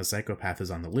basement when a psychopath is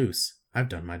on the loose, I've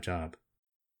done my job.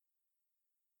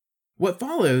 What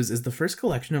follows is the first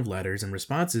collection of letters and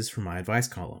responses from my advice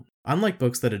column. Unlike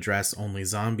books that address only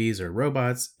zombies or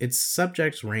robots, its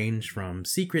subjects range from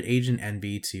secret agent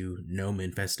envy to gnome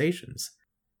infestations.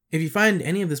 If you find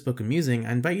any of this book amusing,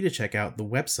 I invite you to check out the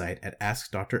website at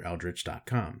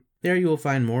AskDrEldritch.com. There you will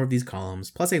find more of these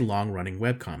columns, plus a long-running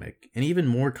webcomic, and even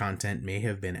more content may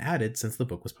have been added since the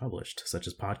book was published, such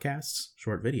as podcasts,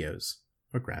 short videos,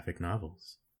 or graphic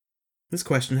novels. This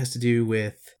question has to do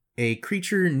with a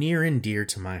creature near and dear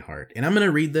to my heart, and I'm going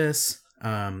to read this.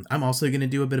 I'm also going to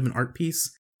do a bit of an art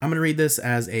piece. I'm going to read this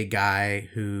as a guy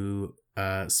who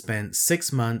spent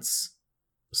 6 months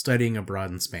studying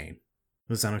abroad in Spain.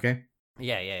 Does that sound okay?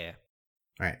 Yeah.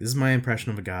 Alright, this is my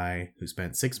impression of a guy who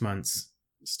spent 6 months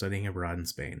studying abroad in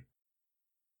Spain.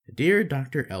 Dear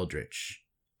Dr. Eldritch,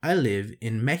 I live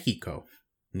in Mexico,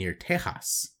 near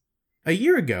Texas. A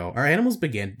year ago, our animals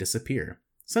began to disappear.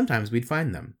 Sometimes we'd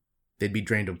find them. They'd be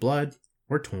drained of blood,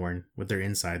 or torn, with their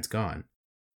insides gone.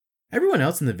 Everyone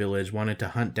else in the village wanted to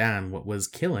hunt down what was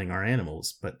killing our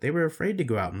animals, but they were afraid to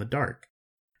go out in the dark.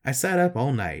 I sat up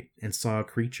all night and saw a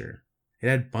creature. It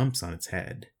had bumps on its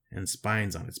head, and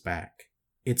spines on its back.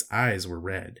 Its eyes were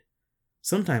red.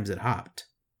 Sometimes it hopped.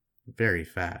 Very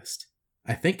fast.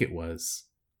 I think it was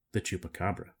the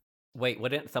Chupacabra. Wait,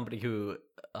 wouldn't somebody who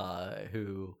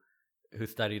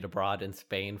studied abroad in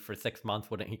Spain for 6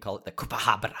 months, wouldn't he call it the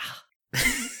Chupacabra?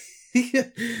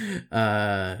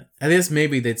 I guess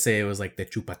maybe they'd say it was like the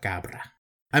Chupacabra.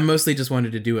 I mostly just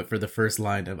wanted to do it for the first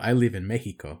line of I live in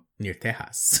Mexico, near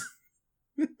Texas.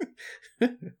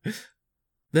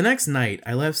 The next night,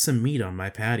 I left some meat on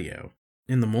my patio.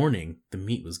 In the morning, the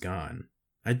meat was gone.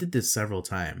 I did this several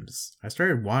times. I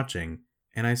started watching,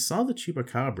 and I saw the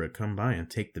Chupacabra come by and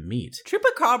take the meat.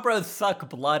 Chupacabras suck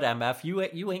blood, MF.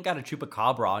 You ain't got a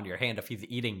Chupacabra on your hand if he's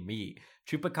eating meat.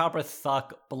 Chupacabras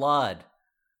suck blood.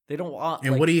 They don't want...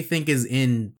 And what do you think is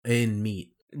in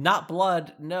meat? Not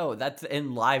blood, no. That's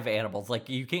in live animals. Like,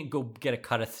 you can't go get a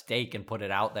cut of steak and put it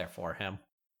out there for him.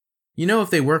 You know, if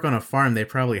they work on a farm, they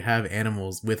probably have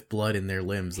animals with blood in their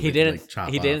limbs. He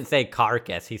didn't say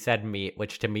carcass. He said meat,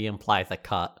 which to me implies a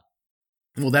cut.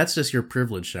 Well, that's just your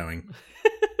privilege showing.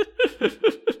 All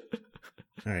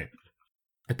right.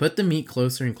 I put the meat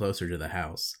closer and closer to the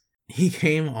house. He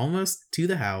came almost to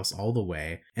the house all the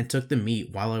way and took the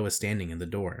meat while I was standing in the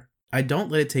door. I don't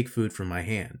let it take food from my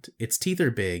hand. Its teeth are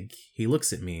big. He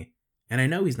looks at me, and I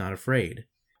know he's not afraid.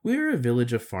 We are a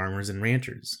village of farmers and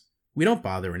ranchers. We don't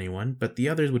bother anyone, but the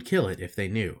others would kill it if they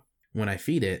knew. When I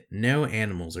feed it, no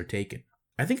animals are taken.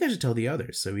 I think I should tell the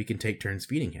others so we can take turns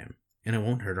feeding him, and it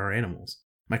won't hurt our animals.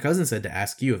 My cousin said to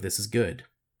ask you if this is good.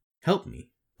 Help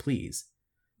me, please.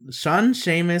 Sean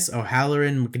Seamus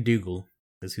O'Halloran McDougal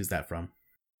is who's that from?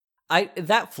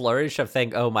 That flourish of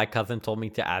saying, oh, my cousin told me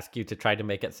to ask you to try to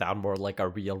make it sound more like a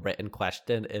real written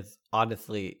question is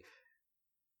honestly...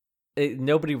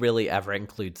 nobody really ever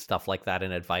includes stuff like that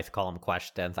in advice column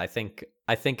questions. I think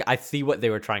I see what they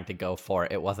were trying to go for.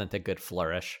 It wasn't a good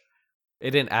flourish.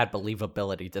 It didn't add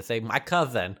believability to say, my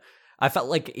cousin. I felt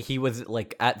like he was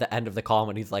like at the end of the column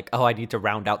and he's like, oh, I need to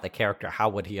round out the character. How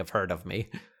would he have heard of me?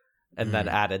 And then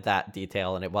added that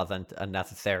detail, and it wasn't a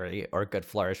necessary or good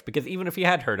flourish. Because even if he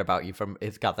had heard about you from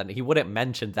his cousin, he wouldn't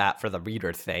mention that for the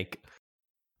reader's sake.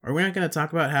 Are we not going to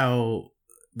talk about how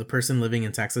the person living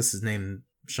in Texas is named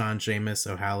Sean Seamus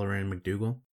O'Halloran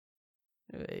McDougal?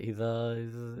 He's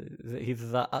a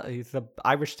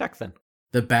Irish Texan.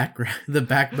 The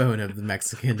backbone of the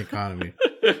Mexican economy.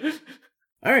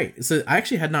 All right, so I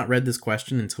actually had not read this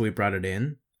question until we brought it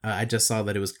in. I just saw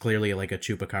that it was clearly like a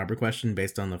chupacabra question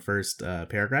based on the first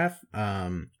paragraph.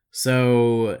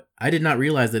 So I did not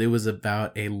realize that it was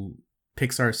about a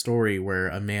Pixar story where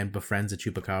a man befriends a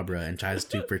chupacabra and tries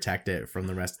to protect it from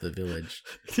the rest of the village,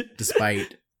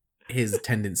 despite his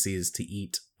tendencies to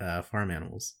eat farm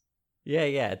animals. Yeah,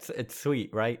 it's sweet,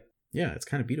 right? Yeah, it's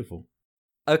kind of beautiful.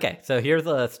 Okay, so here's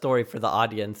a story for the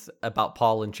audience about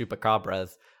Paul and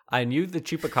chupacabras. I knew the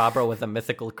chupacabra was a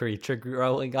mythical creature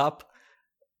growing up,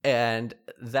 and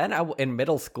then in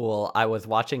middle school, I was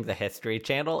watching the History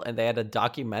Channel, and they had a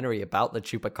documentary about the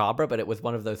chupacabra, but it was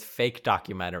one of those fake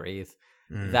documentaries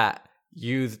that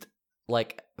used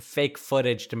like fake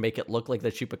footage to make it look like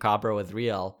the chupacabra was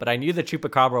real. But I knew the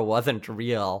chupacabra wasn't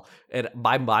real, and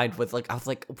my mind was like, I was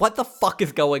like, what the fuck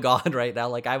is going on right now?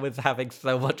 Like, I was having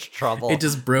so much trouble. It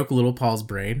just broke little Paul's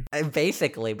brain. And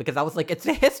basically, because I was like, it's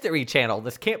a History Channel.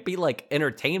 This can't be like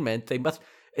entertainment. They must.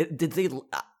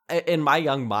 In my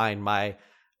young mind, my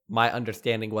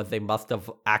understanding was they must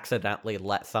have accidentally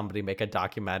let somebody make a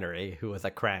documentary who was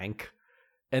a crank.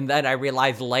 And then I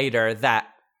realized later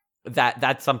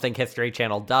that's something History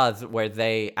Channel does, where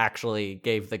they actually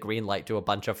gave the green light to a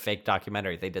bunch of fake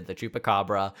documentaries. They did the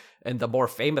Chupacabra, and the more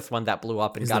famous one that blew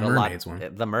up and got a lot.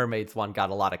 The Mermaids one got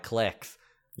a lot of clicks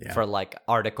for like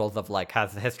articles of like,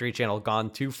 has the History Channel gone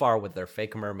too far with their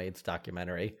fake mermaids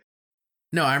documentary?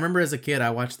 No, I remember as a kid, I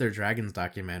watched their dragons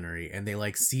documentary, and they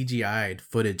like CGI'd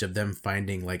footage of them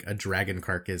finding like a dragon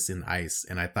carcass in ice,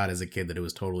 and I thought as a kid that it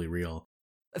was totally real.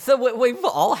 So we've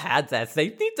all had this. They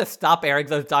need to stop airing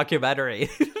those documentaries.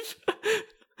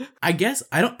 I guess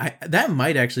that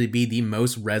might actually be the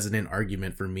most resonant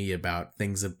argument for me about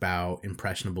things about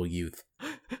impressionable youth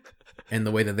and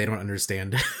the way that they don't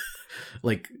understand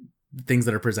like things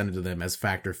that are presented to them as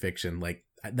fact or fiction. Like,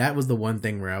 that was the one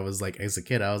thing where I was like, as a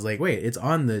kid, I was like, wait, it's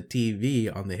on the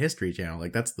TV on the History Channel.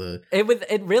 Like, that's the...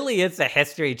 It really is a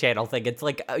History Channel thing. It's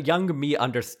like young me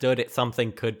understood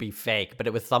something could be fake, but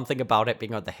it was something about it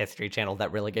being on the History Channel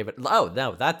that really gave it... Oh,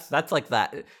 no, that's like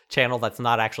that channel that's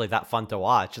not actually that fun to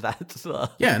watch. That's...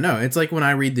 Yeah, no, it's like when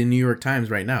I read the New York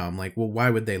Times right now, I'm like, well, why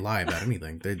would they lie about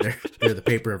anything? They're the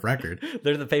paper of record.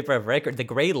 They're the paper of record. The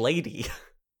Gray Lady.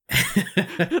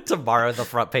 To borrow the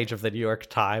front page of the New York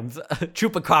Times,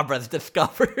 Chupacabras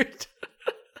discovered.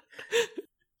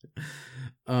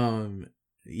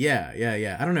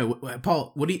 Yeah. I don't know,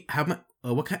 Paul.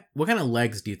 What kind of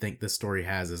legs do you think this story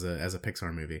has as a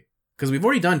Pixar movie? Because we've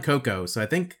already done Coco, so I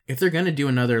think if they're gonna do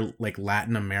another like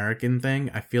Latin American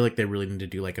thing, I feel like they really need to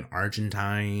do like an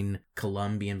Argentine,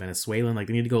 Colombian, Venezuelan. Like,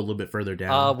 they need to go a little bit further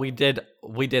down. We did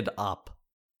Up,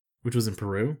 which was in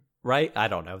Peru. Right? I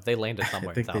don't know. They landed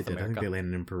somewhere in South America. I think they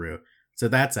landed in Peru. So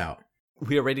that's out.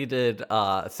 We already did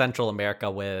Central America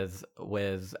with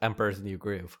Emperor's New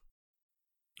Groove.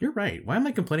 You're right. Why am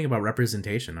I complaining about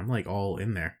representation? I'm like all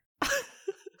in there.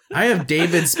 I have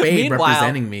David Spade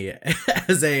representing me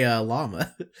as a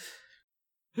llama.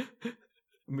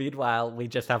 Meanwhile, we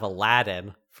just have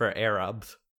Aladdin for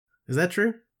Arabs. Is that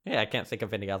true? Yeah, I can't think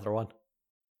of any other one.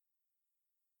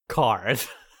 Cars.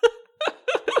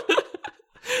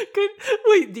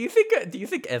 Wait, do you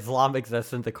think Islam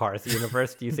exists in the Cars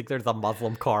universe? Do you think there's a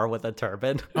Muslim car with a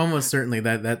turban? Almost certainly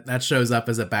that shows up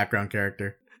as a background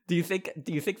character. Do you think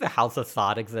the House of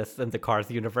Saud exists in the Cars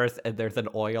universe, and there's an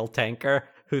oil tanker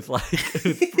who's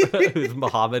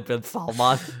Mohammed bin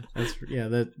Salman?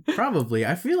 That probably.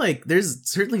 I feel like there's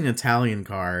certainly an Italian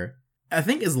car. I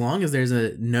think as long as there's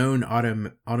a known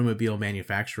automobile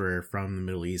manufacturer from the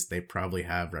Middle East, they probably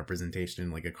have representation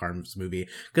in like a Cars movie.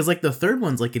 Because like the third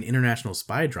one's like an international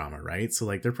spy drama, right? So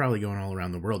like they're probably going all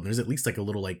around the world. And there's at least like a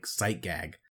little like sight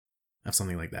gag of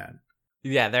something like that.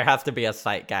 Yeah, there has to be a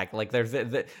sight gag. Like there's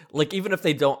like, even if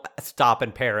they don't stop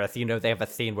in Paris, you know, they have a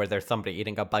scene where there's somebody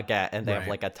eating a baguette and they have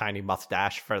like a tiny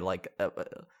mustache for like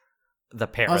the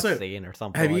Paris scene or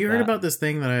something. Have you heard about this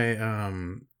thing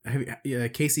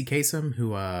that Casey Kasem,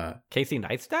 who Casey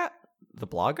Neistat, the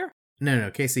blogger? No,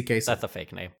 Casey Kasem. That's a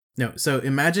fake name. No, so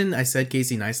imagine I said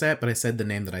Casey Neistat, but I said the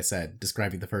name that I said,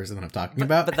 describing the person that I'm talking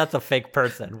about. But that's a fake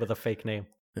person with a fake name.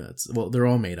 Well, they're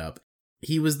all made up.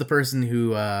 He was the person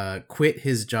who quit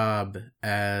his job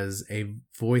as a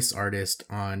voice artist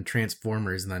on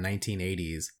Transformers in the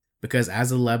 1980s because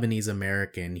as a Lebanese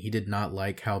American, he did not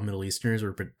like how Middle Easterners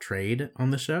were portrayed on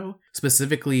the show,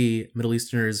 specifically Middle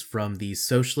Easterners from the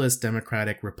Socialist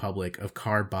Democratic Republic of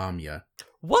Karbamia.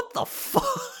 What the fuck?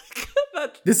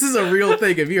 That's This is a real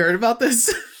thing. Have you heard about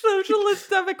this? Socialist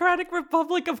Democratic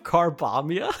Republic of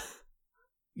Carbamia.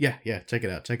 Yeah, check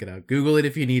it out. Google it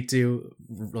if you need to,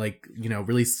 like,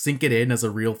 really sink it in as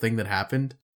a real thing that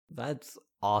happened. That's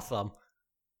awesome.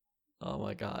 Oh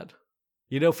my god.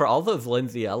 You know, for all those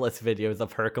Lindsay Ellis videos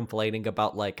of her complaining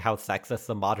about, like, how sexist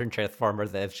the modern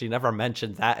Transformers is, she never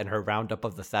mentioned that in her roundup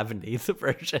of the 70s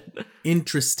version.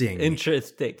 Interesting.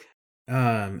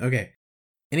 Okay.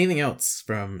 Anything else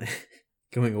from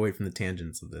going away from the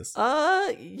tangents of this?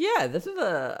 Yeah, this is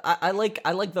I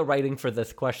like the writing for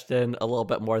this question a little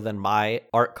bit more than my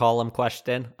art column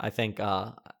question. I think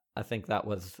that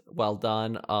was well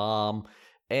done.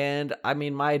 And I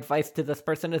mean, my advice to this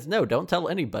person is no, don't tell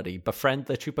anybody. Befriend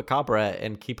the Chupacabra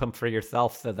and keep him for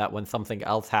yourself so that when something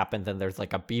else happens and there's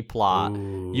like a B plot,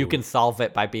 you can solve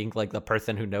it by being like the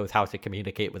person who knows how to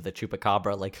communicate with the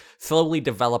Chupacabra. Like slowly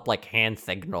develop like hand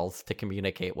signals to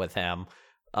communicate with him.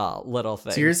 Little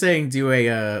things. So you're saying do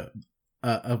a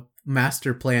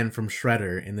master plan from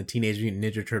Shredder in the Teenage Mutant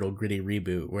Ninja Turtle gritty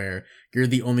reboot where you're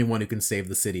the only one who can save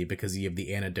the city because you have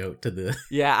the antidote to the...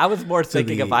 Yeah, I was more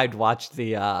thinking if I'd watched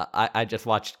the... I just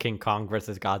watched King Kong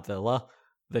vs. Godzilla,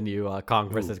 the new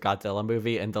Kong vs. Godzilla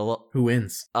movie, and Who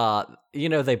wins?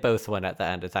 They both win at the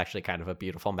end. It's actually kind of a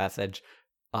beautiful message.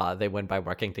 They win by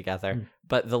working together.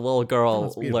 But the little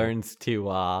girl learns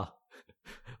to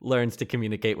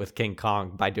communicate with King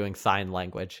Kong by doing sign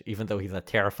language, even though he's a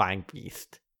terrifying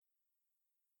beast.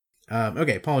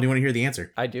 Okay, Paul, do you want to hear the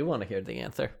answer? I do want to hear the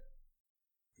answer.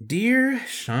 Dear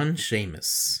Sean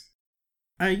Seamus,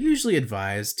 I usually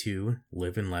advise to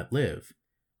live and let live,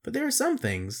 but there are some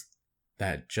things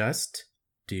that just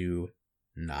do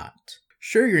not.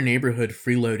 Sure, your neighborhood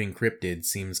freeloading cryptid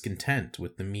seems content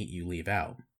with the meat you leave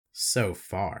out. So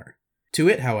far. To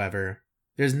it, however,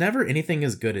 there's never anything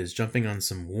as good as jumping on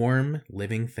some warm,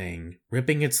 living thing,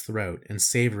 ripping its throat, and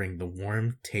savoring the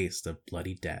warm taste of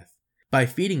bloody death. By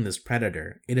feeding this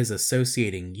predator, it is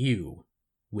associating you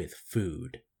with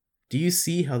food. Do you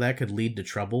see how that could lead to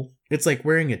trouble? It's like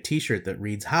wearing a t-shirt that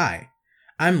reads, "Hi,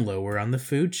 I'm lower on the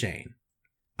food chain.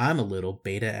 I'm a little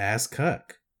beta-ass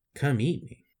cuck. Come eat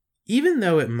me." Even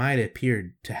though it might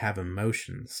appear to have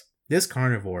emotions, this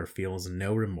carnivore feels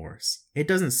no remorse. It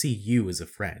doesn't see you as a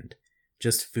friend,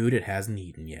 just food it hasn't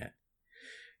eaten yet.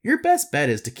 Your best bet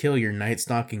is to kill your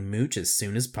night-stalking mooch as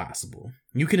soon as possible.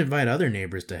 You can invite other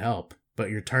neighbors to help, but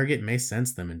your target may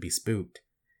sense them and be spooked.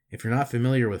 If you're not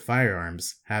familiar with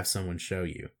firearms, have someone show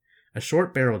you. A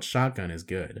short-barreled shotgun is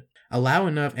good. Allow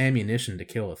enough ammunition to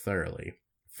kill it thoroughly.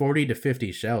 40 to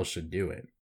 50 shells should do it.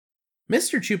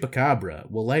 Mr. Chupacabra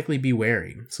will likely be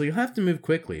wary, so you'll have to move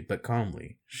quickly but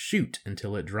calmly. Shoot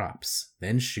until it drops,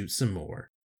 then shoot some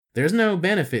more. There's no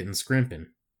benefit in scrimping.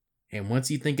 And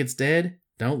once you think it's dead,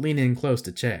 don't lean in close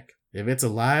to check. If it's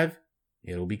alive,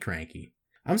 it'll be cranky.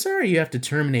 I'm sorry you have to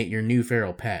terminate your new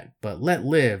feral pet, but let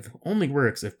live only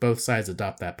works if both sides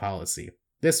adopt that policy.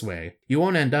 This way, you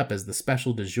won't end up as the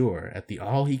special du jour at the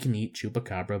all-he-can-eat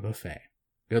Chupacabra buffet.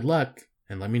 Good luck,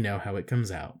 and let me know how it comes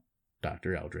out.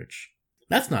 Dr. Eldritch.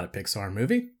 That's not a Pixar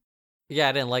movie. Yeah,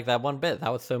 I didn't like that one bit.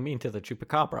 That was so mean to the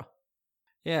Chupacabra.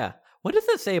 Yeah. What does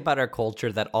it say about our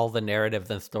culture that all the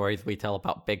narratives and stories we tell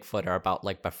about Bigfoot are about,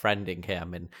 like, befriending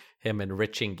him and him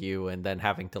enriching you and then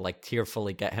having to, like,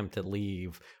 tearfully get him to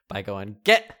leave by going,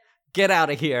 get out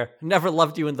of here. Never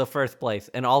loved you in the first place.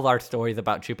 And all our stories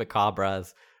about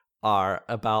Chupacabras are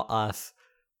about us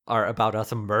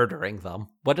murdering them.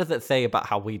 What does it say about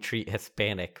how we treat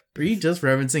Hispanic? Are you just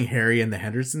referencing Harry and the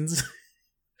Hendersons?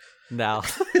 No.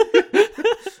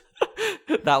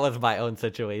 That was my own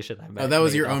situation. That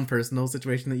was your own personal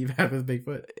situation that you've had with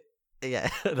Bigfoot? Yeah,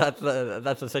 that's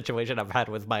the situation I've had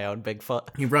with my own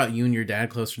Bigfoot. He brought you and your dad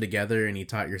closer together, and he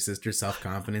taught your sister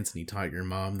self-confidence, and he taught your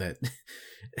mom that...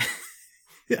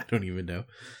 I don't even know.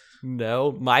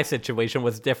 No, my situation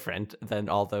was different than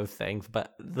all those things,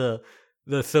 but the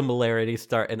similarities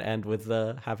start and end with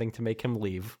having to make him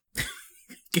leave.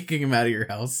 Kicking him out of your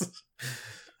house?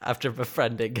 After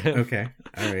befriending him. Okay,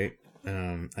 all right.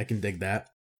 I can dig that.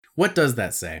 What does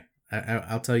that say?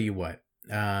 I'll tell you what.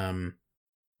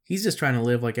 He's just trying to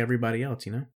live like everybody else,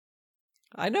 you know?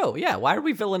 I know, yeah. Why are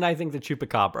we villainizing the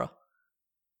Chupacabra?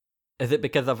 Is it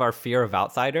because of our fear of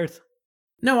outsiders?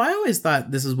 No, I always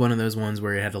thought this is one of those ones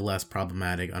where it had a less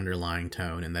problematic underlying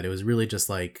tone and that it was really just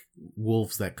like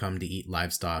wolves that come to eat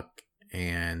livestock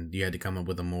and you had to come up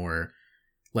with a more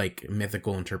like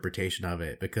mythical interpretation of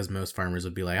it because most farmers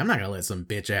would be like, I'm not gonna let some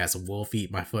bitch ass wolf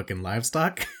eat my fucking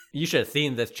livestock. You should have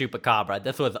seen this Chupacabra.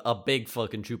 This was a big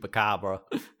fucking Chupacabra.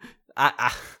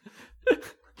 I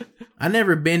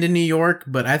never been to New York,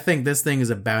 but I think this thing is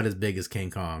about as big as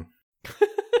King Kong.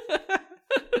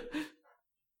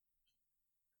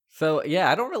 So, yeah,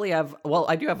 I don't really have... Well,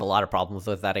 I do have a lot of problems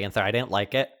with that answer. I didn't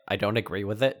like it. I don't agree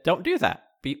with it. Don't do that.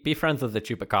 Be friends with the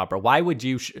Chupacabra. Why would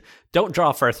you... Don't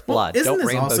draw first blood. Isn't don't this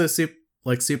rainbow... also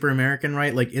super American,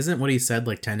 right? Like, isn't what he said,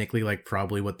 like, technically, like,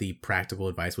 probably what the practical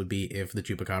advice would be if the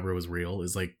Chupacabra was real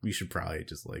is, like, you should probably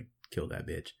just, like, kill that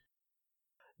bitch.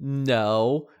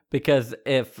 No, because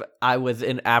if I was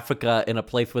in Africa in a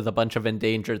place with a bunch of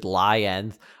endangered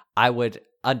lions, I would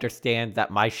understand that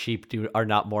my sheep are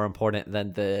not more important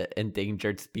than the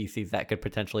endangered species that could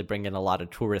potentially bring in a lot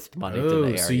of tourist money to the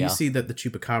area. So you see that the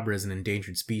Chupacabra is an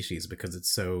endangered species because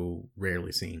it's so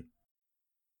rarely seen.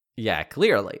 Yeah,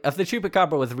 clearly. If the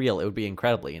Chupacabra was real, it would be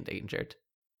incredibly endangered.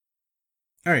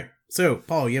 All right, so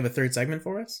Paul, you have a third segment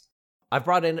for us? I've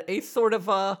brought in a sort of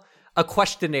a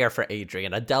questionnaire for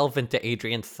Adrian, a delve into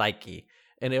Adrian's psyche.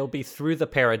 And it'll be through the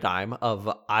paradigm of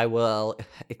I will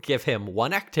give him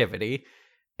one activity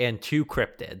and 2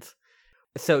 cryptids.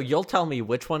 So you'll tell me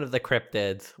which one of the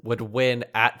cryptids would win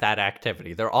at that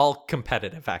activity. They're all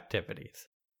competitive activities.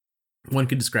 One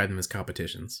could describe them as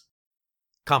competitions.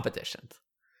 Competitions.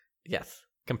 Yes.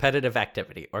 Competitive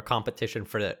activity or competition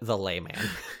for the layman.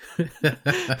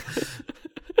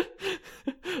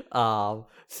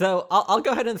 So I'll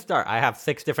go ahead and start. I have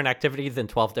 6 different activities and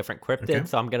 12 different cryptids, Okay.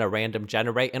 so I'm going to random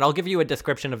generate, and I'll give you a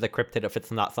description of the cryptid if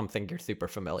it's not something you're super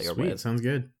familiar Sweet, with. sounds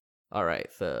good. All right,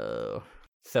 so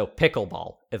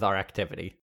pickleball is our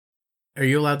activity. Are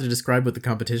you allowed to describe what the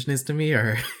competition is to me,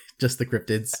 or just the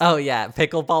cryptids? Oh yeah,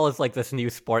 pickleball is like this new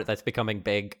sport that's becoming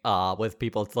big with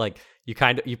people. It's like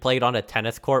you play it on a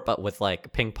tennis court, but with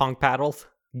like ping pong paddles.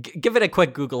 Give it a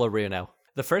quick Google Aruno.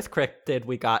 The first cryptid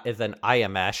we got is an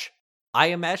Ayamesh.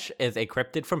 Ayamesh is a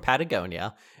cryptid from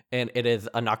Patagonia, and it is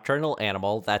a nocturnal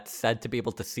animal that's said to be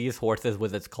able to seize horses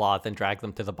with its claws and drag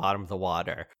them to the bottom of the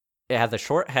water. It has a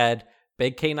short head,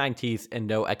 big canine teeth, and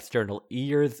no external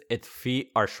ears. Its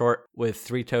feet are short with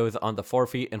 3 toes on the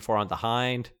forefeet and 4 on the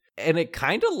hind. And it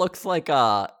kind of looks like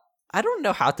I don't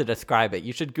know how to describe it.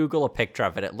 You should Google a picture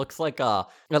of it. It looks like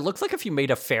if you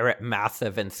made a ferret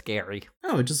massive and scary.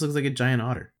 Oh, it just looks like a giant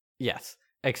otter. Yes,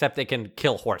 except they can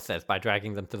kill horses by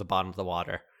dragging them to the bottom of the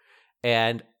water.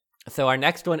 And so our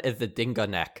next one is the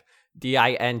dingonek.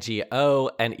 Dingonek.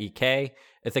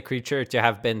 It's a creature to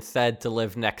have been said to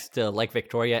live next to Lake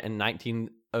Victoria in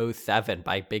 1907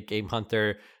 by big game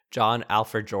hunter John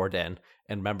Alfred Jordan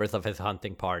and members of his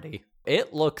hunting party.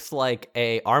 It looks like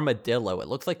a armadillo. It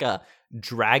looks like a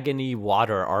dragony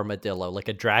water armadillo, like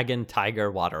a dragon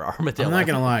tiger water armadillo. I'm not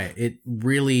gonna lie, it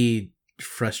really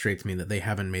frustrates me that they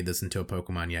haven't made this into a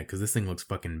Pokemon yet, because this thing looks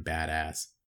fucking badass.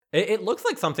 It looks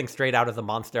like something straight out of the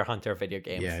Monster Hunter video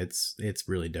games. Yeah, it's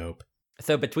really dope.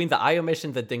 So between the Iomish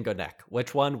and the Dingonek,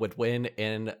 which one would win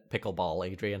in pickleball,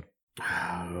 Adrian?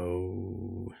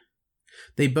 Oh.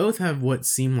 They both have what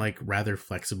seem like rather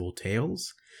flexible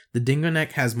tails. The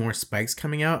Dingonek has more spikes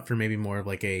coming out for maybe more of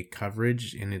like a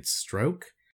coverage in its stroke.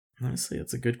 Honestly,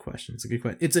 that's a good question. It's a good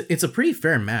question. It's a pretty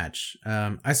fair match.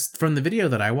 From the video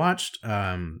that I watched,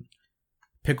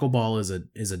 pickleball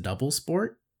is a double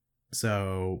sport.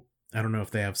 So I don't know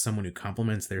if they have someone who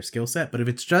complements their skill set, but if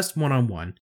it's just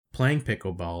one-on-one, playing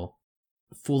pickleball,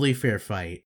 fully fair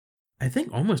fight, I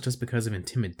think almost just because of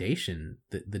intimidation,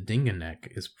 the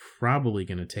Dingonek is probably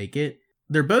going to take it.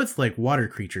 They're both like water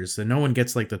creatures, so no one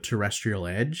gets like the terrestrial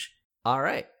edge. All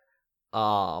right.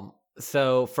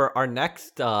 So for our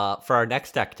next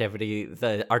activity,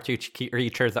 our 2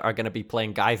 creatures are going to be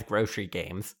playing Guy's Grocery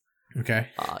Games. Okay.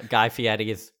 Guy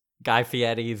Fieri's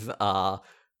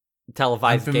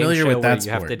televised I'm game familiar show with where that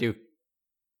you have sport. to do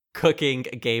cooking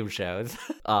game shows.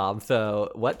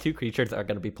 So what 2 creatures are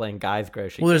going to be playing Guy's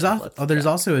Grocery Well, Games? there's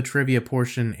also a trivia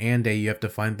portion and you have to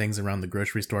find things around the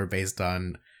grocery store based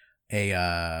on a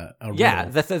Yeah,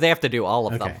 riddle. they have to do all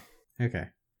of them. Okay.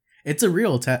 It's a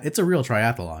real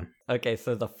triathlon. Okay,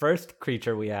 so the first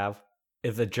creature we have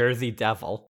is a Jersey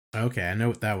Devil. Okay, I know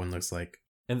what that one looks like.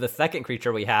 And the second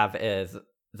creature we have is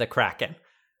the Kraken.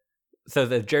 So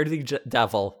the Jersey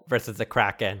Devil versus the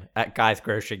Kraken at Guy's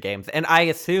Grocery Games. And I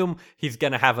assume he's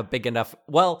going to have a big enough...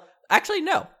 Well, actually,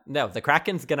 no. No, the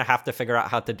Kraken's going to have to figure out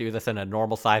how to do this in a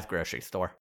normal-sized grocery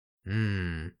store.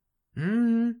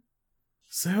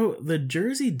 So the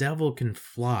Jersey Devil can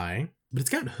fly, but it's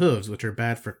got hooves, which are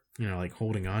bad for, like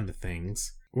holding on to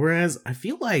things. Whereas I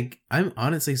feel like I'm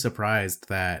honestly surprised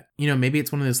that, maybe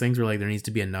it's one of those things where like there needs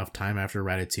to be enough time after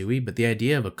Ratatouille, but the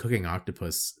idea of a cooking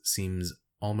octopus seems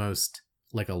almost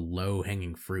like a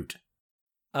low-hanging fruit.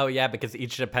 Oh, yeah, because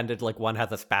each dependent, like one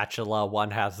has a spatula,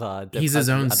 one has He's his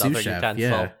own sous another chef, utensil.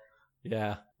 yeah.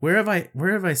 Yeah. Where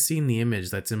have I seen the image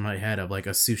that's in my head of like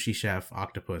a sushi chef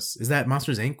octopus? Is that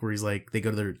Monsters Inc. where he's like, they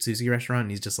go to their sushi restaurant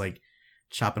and he's just like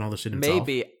chopping all the shit himself?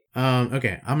 Maybe.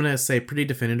 Okay, I'm gonna say pretty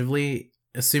definitively,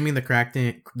 assuming the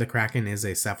Kraken is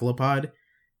a cephalopod,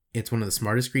 it's one of the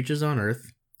smartest creatures on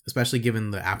Earth, especially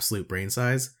given the absolute brain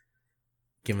size,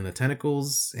 given the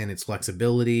tentacles and its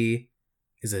flexibility,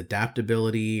 its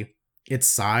adaptability, its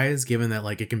size, given that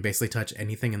like it can basically touch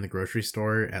anything in the grocery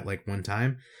store at like one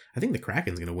time. I think the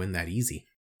Kraken's gonna win that easy.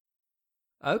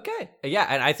 Okay. Yeah,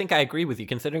 and I think I agree with you.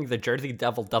 Considering the Jersey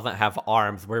Devil doesn't have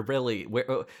arms,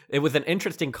 it was an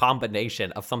interesting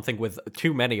combination of something with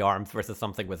too many arms versus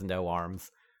something with no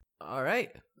arms. All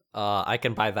right. I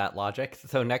can buy that logic.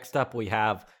 So next up we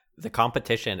have the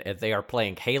competition is they are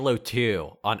playing Halo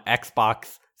 2 on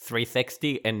Xbox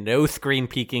 360 and no screen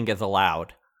peeking is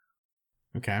allowed.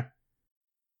 Okay.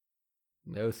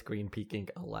 No screen peeking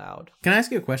allowed. Can I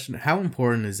ask you a question? How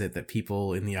important is it that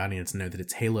people in the audience know that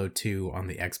it's Halo 2 on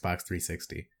the Xbox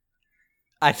 360?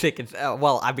 I think it's,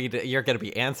 you're going to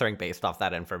be answering based off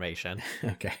that information.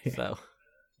 Okay. So.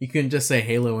 You can just say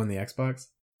Halo on the Xbox?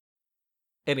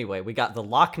 Anyway, we got the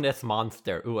Loch Ness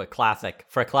Monster. Ooh, a classic.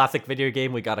 For a classic video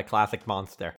game, we got a classic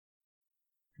monster.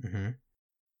 Mm-hmm.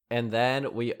 And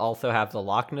then we also have the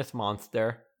Loch Ness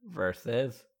Monster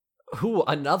versus... Ooh,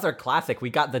 another classic. We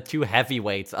got the two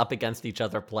heavyweights up against each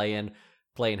other playing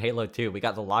Halo 2. We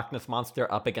got the Loch Ness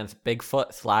Monster up against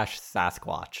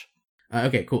Bigfoot/Sasquatch.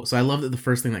 Okay, cool. So I love that the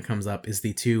first thing that comes up is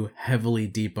the two heavily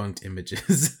debunked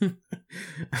images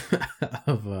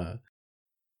of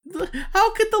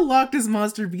how could the Loch Ness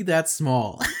Monster be that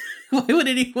small?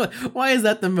 Why is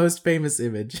that the most famous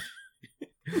image?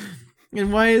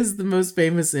 And why is the most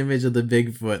famous image of the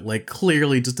Bigfoot like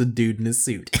clearly just a dude in a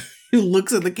suit? Who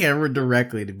looks at the camera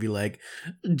directly to be like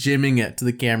jimming it to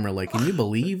the camera like, can you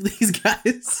believe these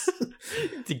guys?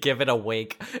 To give it a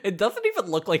wake. It doesn't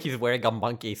even look like he's wearing a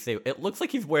monkey suit. It looks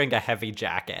like he's wearing a heavy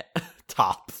jacket.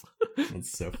 Tops.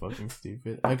 That's so fucking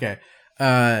stupid. Okay.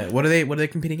 What are they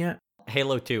competing at?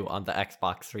 Halo 2 on the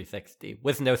Xbox 360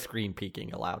 with no screen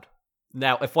peeking allowed.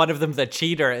 Now, if one of them's a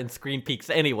cheater and screen peeks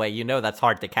anyway, you know that's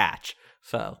hard to catch.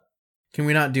 So can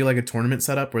we not do like a tournament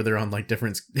setup where they're on like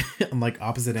different, on like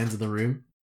opposite ends of the room?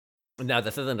 No,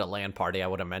 this isn't a LAN party. I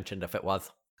would have mentioned if it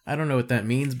was. I don't know what that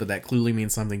means, but that clearly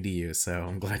means something to you. So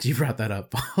I'm glad you brought that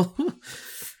up, Paul.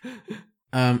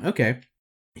 Okay.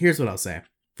 Here's what I'll say.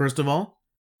 First of all,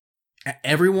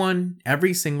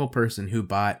 every single person who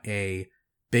bought a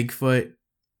Bigfoot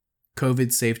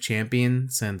COVID safe champion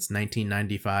since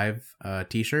 1995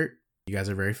 t-shirt, you guys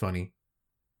are very funny.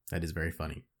 That is very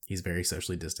funny. He's very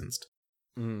socially distanced.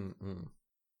 Mm-mm.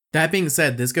 That being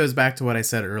said, this goes back to what I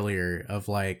said earlier of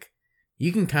like,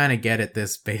 you can kind of get at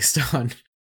this based on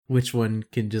which one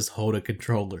can just hold a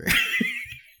controller.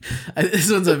 This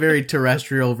one's a very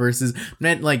terrestrial versus,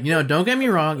 like, you know, don't get me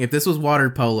wrong. If this was water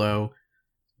polo,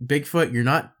 Bigfoot, you're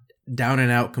not down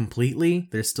and out completely.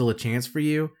 There's still a chance for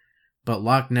you. But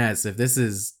Loch Ness, if this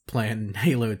is playing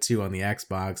Halo 2 on the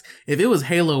Xbox, if it was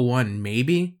Halo 1,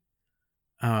 maybe.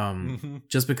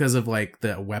 Just because of like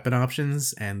the weapon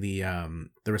options and the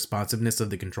responsiveness of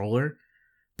the controller.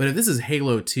 But if this is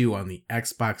Halo 2 on the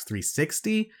Xbox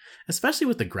 360, especially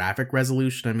with the graphic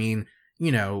resolution, I mean,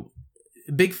 you know,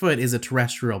 Bigfoot is a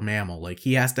terrestrial mammal. Like,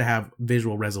 he has to have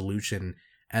visual resolution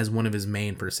as one of his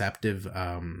main perceptive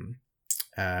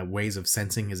ways of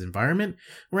sensing his environment.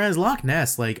 Whereas Loch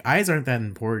Ness, like, eyes aren't that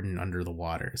important under the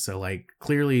water. So, like,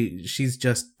 clearly she's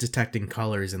just detecting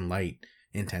colors and light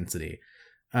intensity.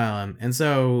 And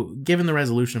so, given the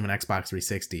resolution of an Xbox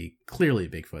 360, clearly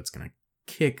Bigfoot's gonna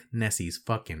kick Nessie's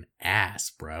fucking ass,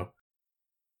 bro.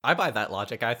 I buy that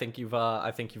logic. I think you've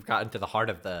gotten to the heart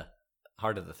of the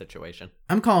situation.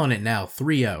 I'm calling it now,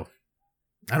 3-0.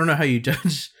 I don't know how you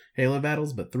judge Halo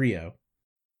battles, but 3-0.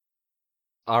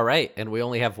 All right, and we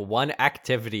only have one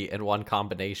activity and one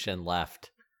combination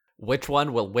left. Which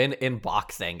one will win in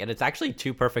boxing? And it's actually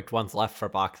two perfect ones left for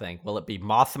boxing. Will it be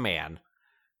Mothman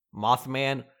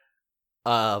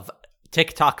of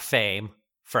TikTok fame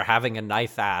for having a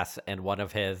nice ass in one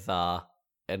of his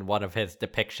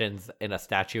depictions in a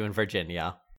statue in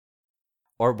Virginia?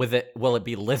 Or will it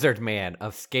be Lizard Man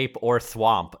of Scape or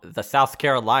Swamp, the South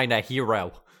Carolina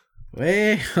hero?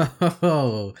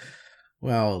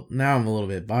 Well, now I'm a little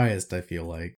bit biased, I feel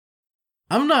like.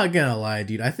 I'm not gonna lie,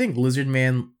 dude. I think Lizard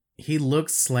Man, he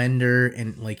looks slender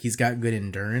and like he's got good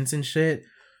endurance and shit.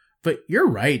 But you're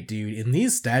right, dude. In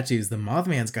these statues, the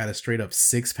Mothman's got a straight up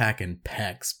 6-pack and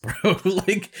pecs, bro.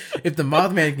 Like, if the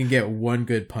Mothman can get one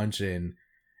good punch in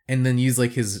and then use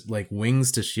like his like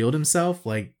wings to shield himself,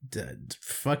 like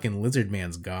fucking Lizard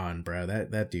Man's gone, bro.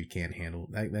 That dude can't handle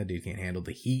that dude can't handle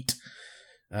the heat.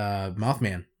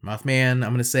 Mothman, I'm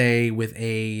gonna say with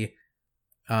a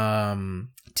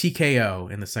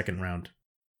TKO in the second round.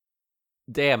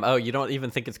 Damn, oh, you don't even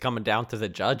think it's coming down to the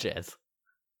judges.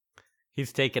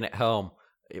 He's taking it home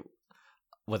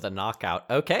with a knockout.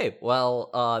 Okay,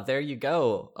 well, there you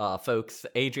go, folks.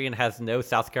 Adrian has no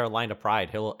South Carolina pride.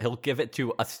 He'll give it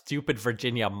to a stupid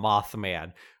Virginia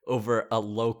Mothman over a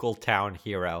local town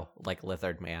hero like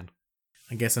Lizard Man.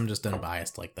 I guess I'm just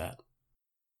unbiased like that.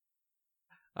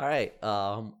 All right,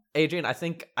 Adrian, I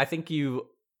think you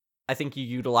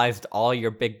utilized all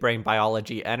your big brain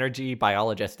biologist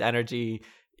energy.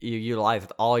 You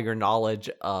utilized all your knowledge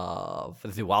of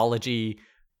zoology,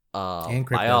 And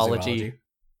biology, cryptozoology.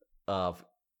 of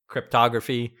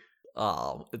cryptography,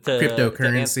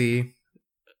 Cryptocurrency.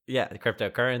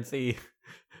 Cryptocurrency,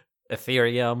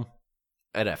 Ethereum,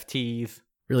 NFTs.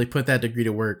 Really put that degree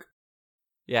to work.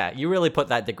 Yeah, you really put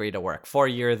that degree to work. 4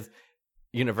 years,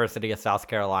 University of South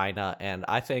Carolina, and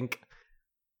I think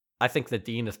the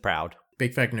dean is proud.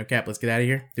 Big fact, no cap. Let's get out of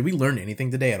here. Did we learn anything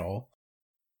today at all?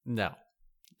 No.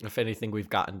 If anything, we've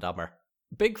gotten dumber.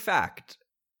 Big fact.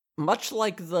 Much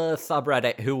like the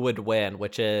subreddit Who Would Win,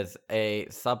 which is a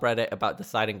subreddit about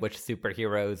deciding which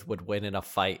superheroes would win in a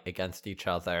fight against each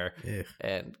other, Ugh.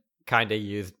 and kind of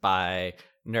used by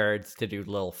nerds to do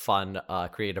little fun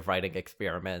creative writing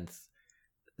experiments.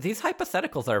 These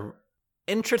hypotheticals are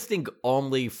interesting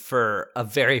only for a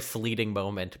very fleeting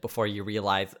moment before you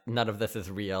realize none of this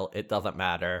is real, it doesn't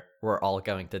matter, we're all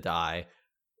going to die.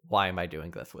 Why am I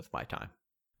doing this with my time?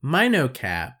 My no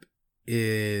cap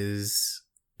is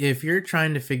if you're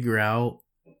trying to figure out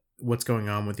what's going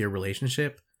on with your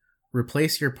relationship,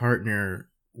 replace your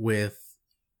partner with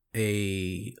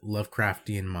a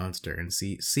Lovecraftian monster and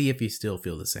see if you still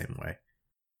feel the same way.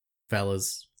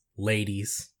 Fellas,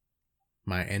 ladies,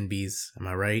 my NBs, am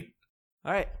I right?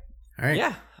 All right. All right.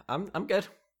 Yeah, I'm good.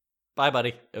 Bye,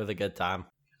 buddy. It was a good time.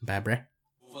 Bye, bruh.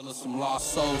 Full of some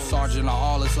lost souls, Sergeant of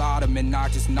all his ottoman,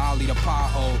 not just Nolly the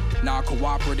pothole.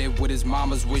 Non-cooperative with his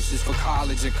mama's wishes for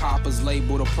college, and coppers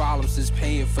label the problems is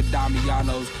paying for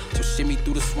Damianos. So shimmy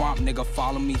through the swamp, nigga,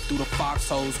 follow me through the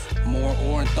foxholes. More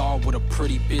Orenthal with a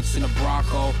pretty bitch in a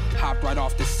Bronco. Hop right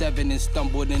off the 7 and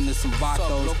stumbled into some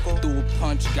vatos. Threw a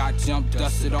punch, got jumped,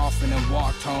 dusted off, and then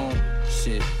walked home.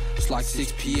 Shit. It's like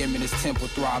 6 p.m. and his temple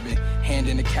throbbing. Hand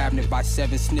in the cabinet by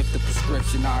 7, sniff the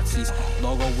prescription oxys.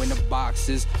 Logo in the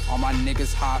boxes, all my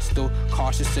niggas hostile.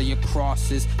 Cautious of your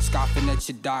crosses, scoffing at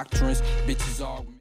your doctrines. Bitches all...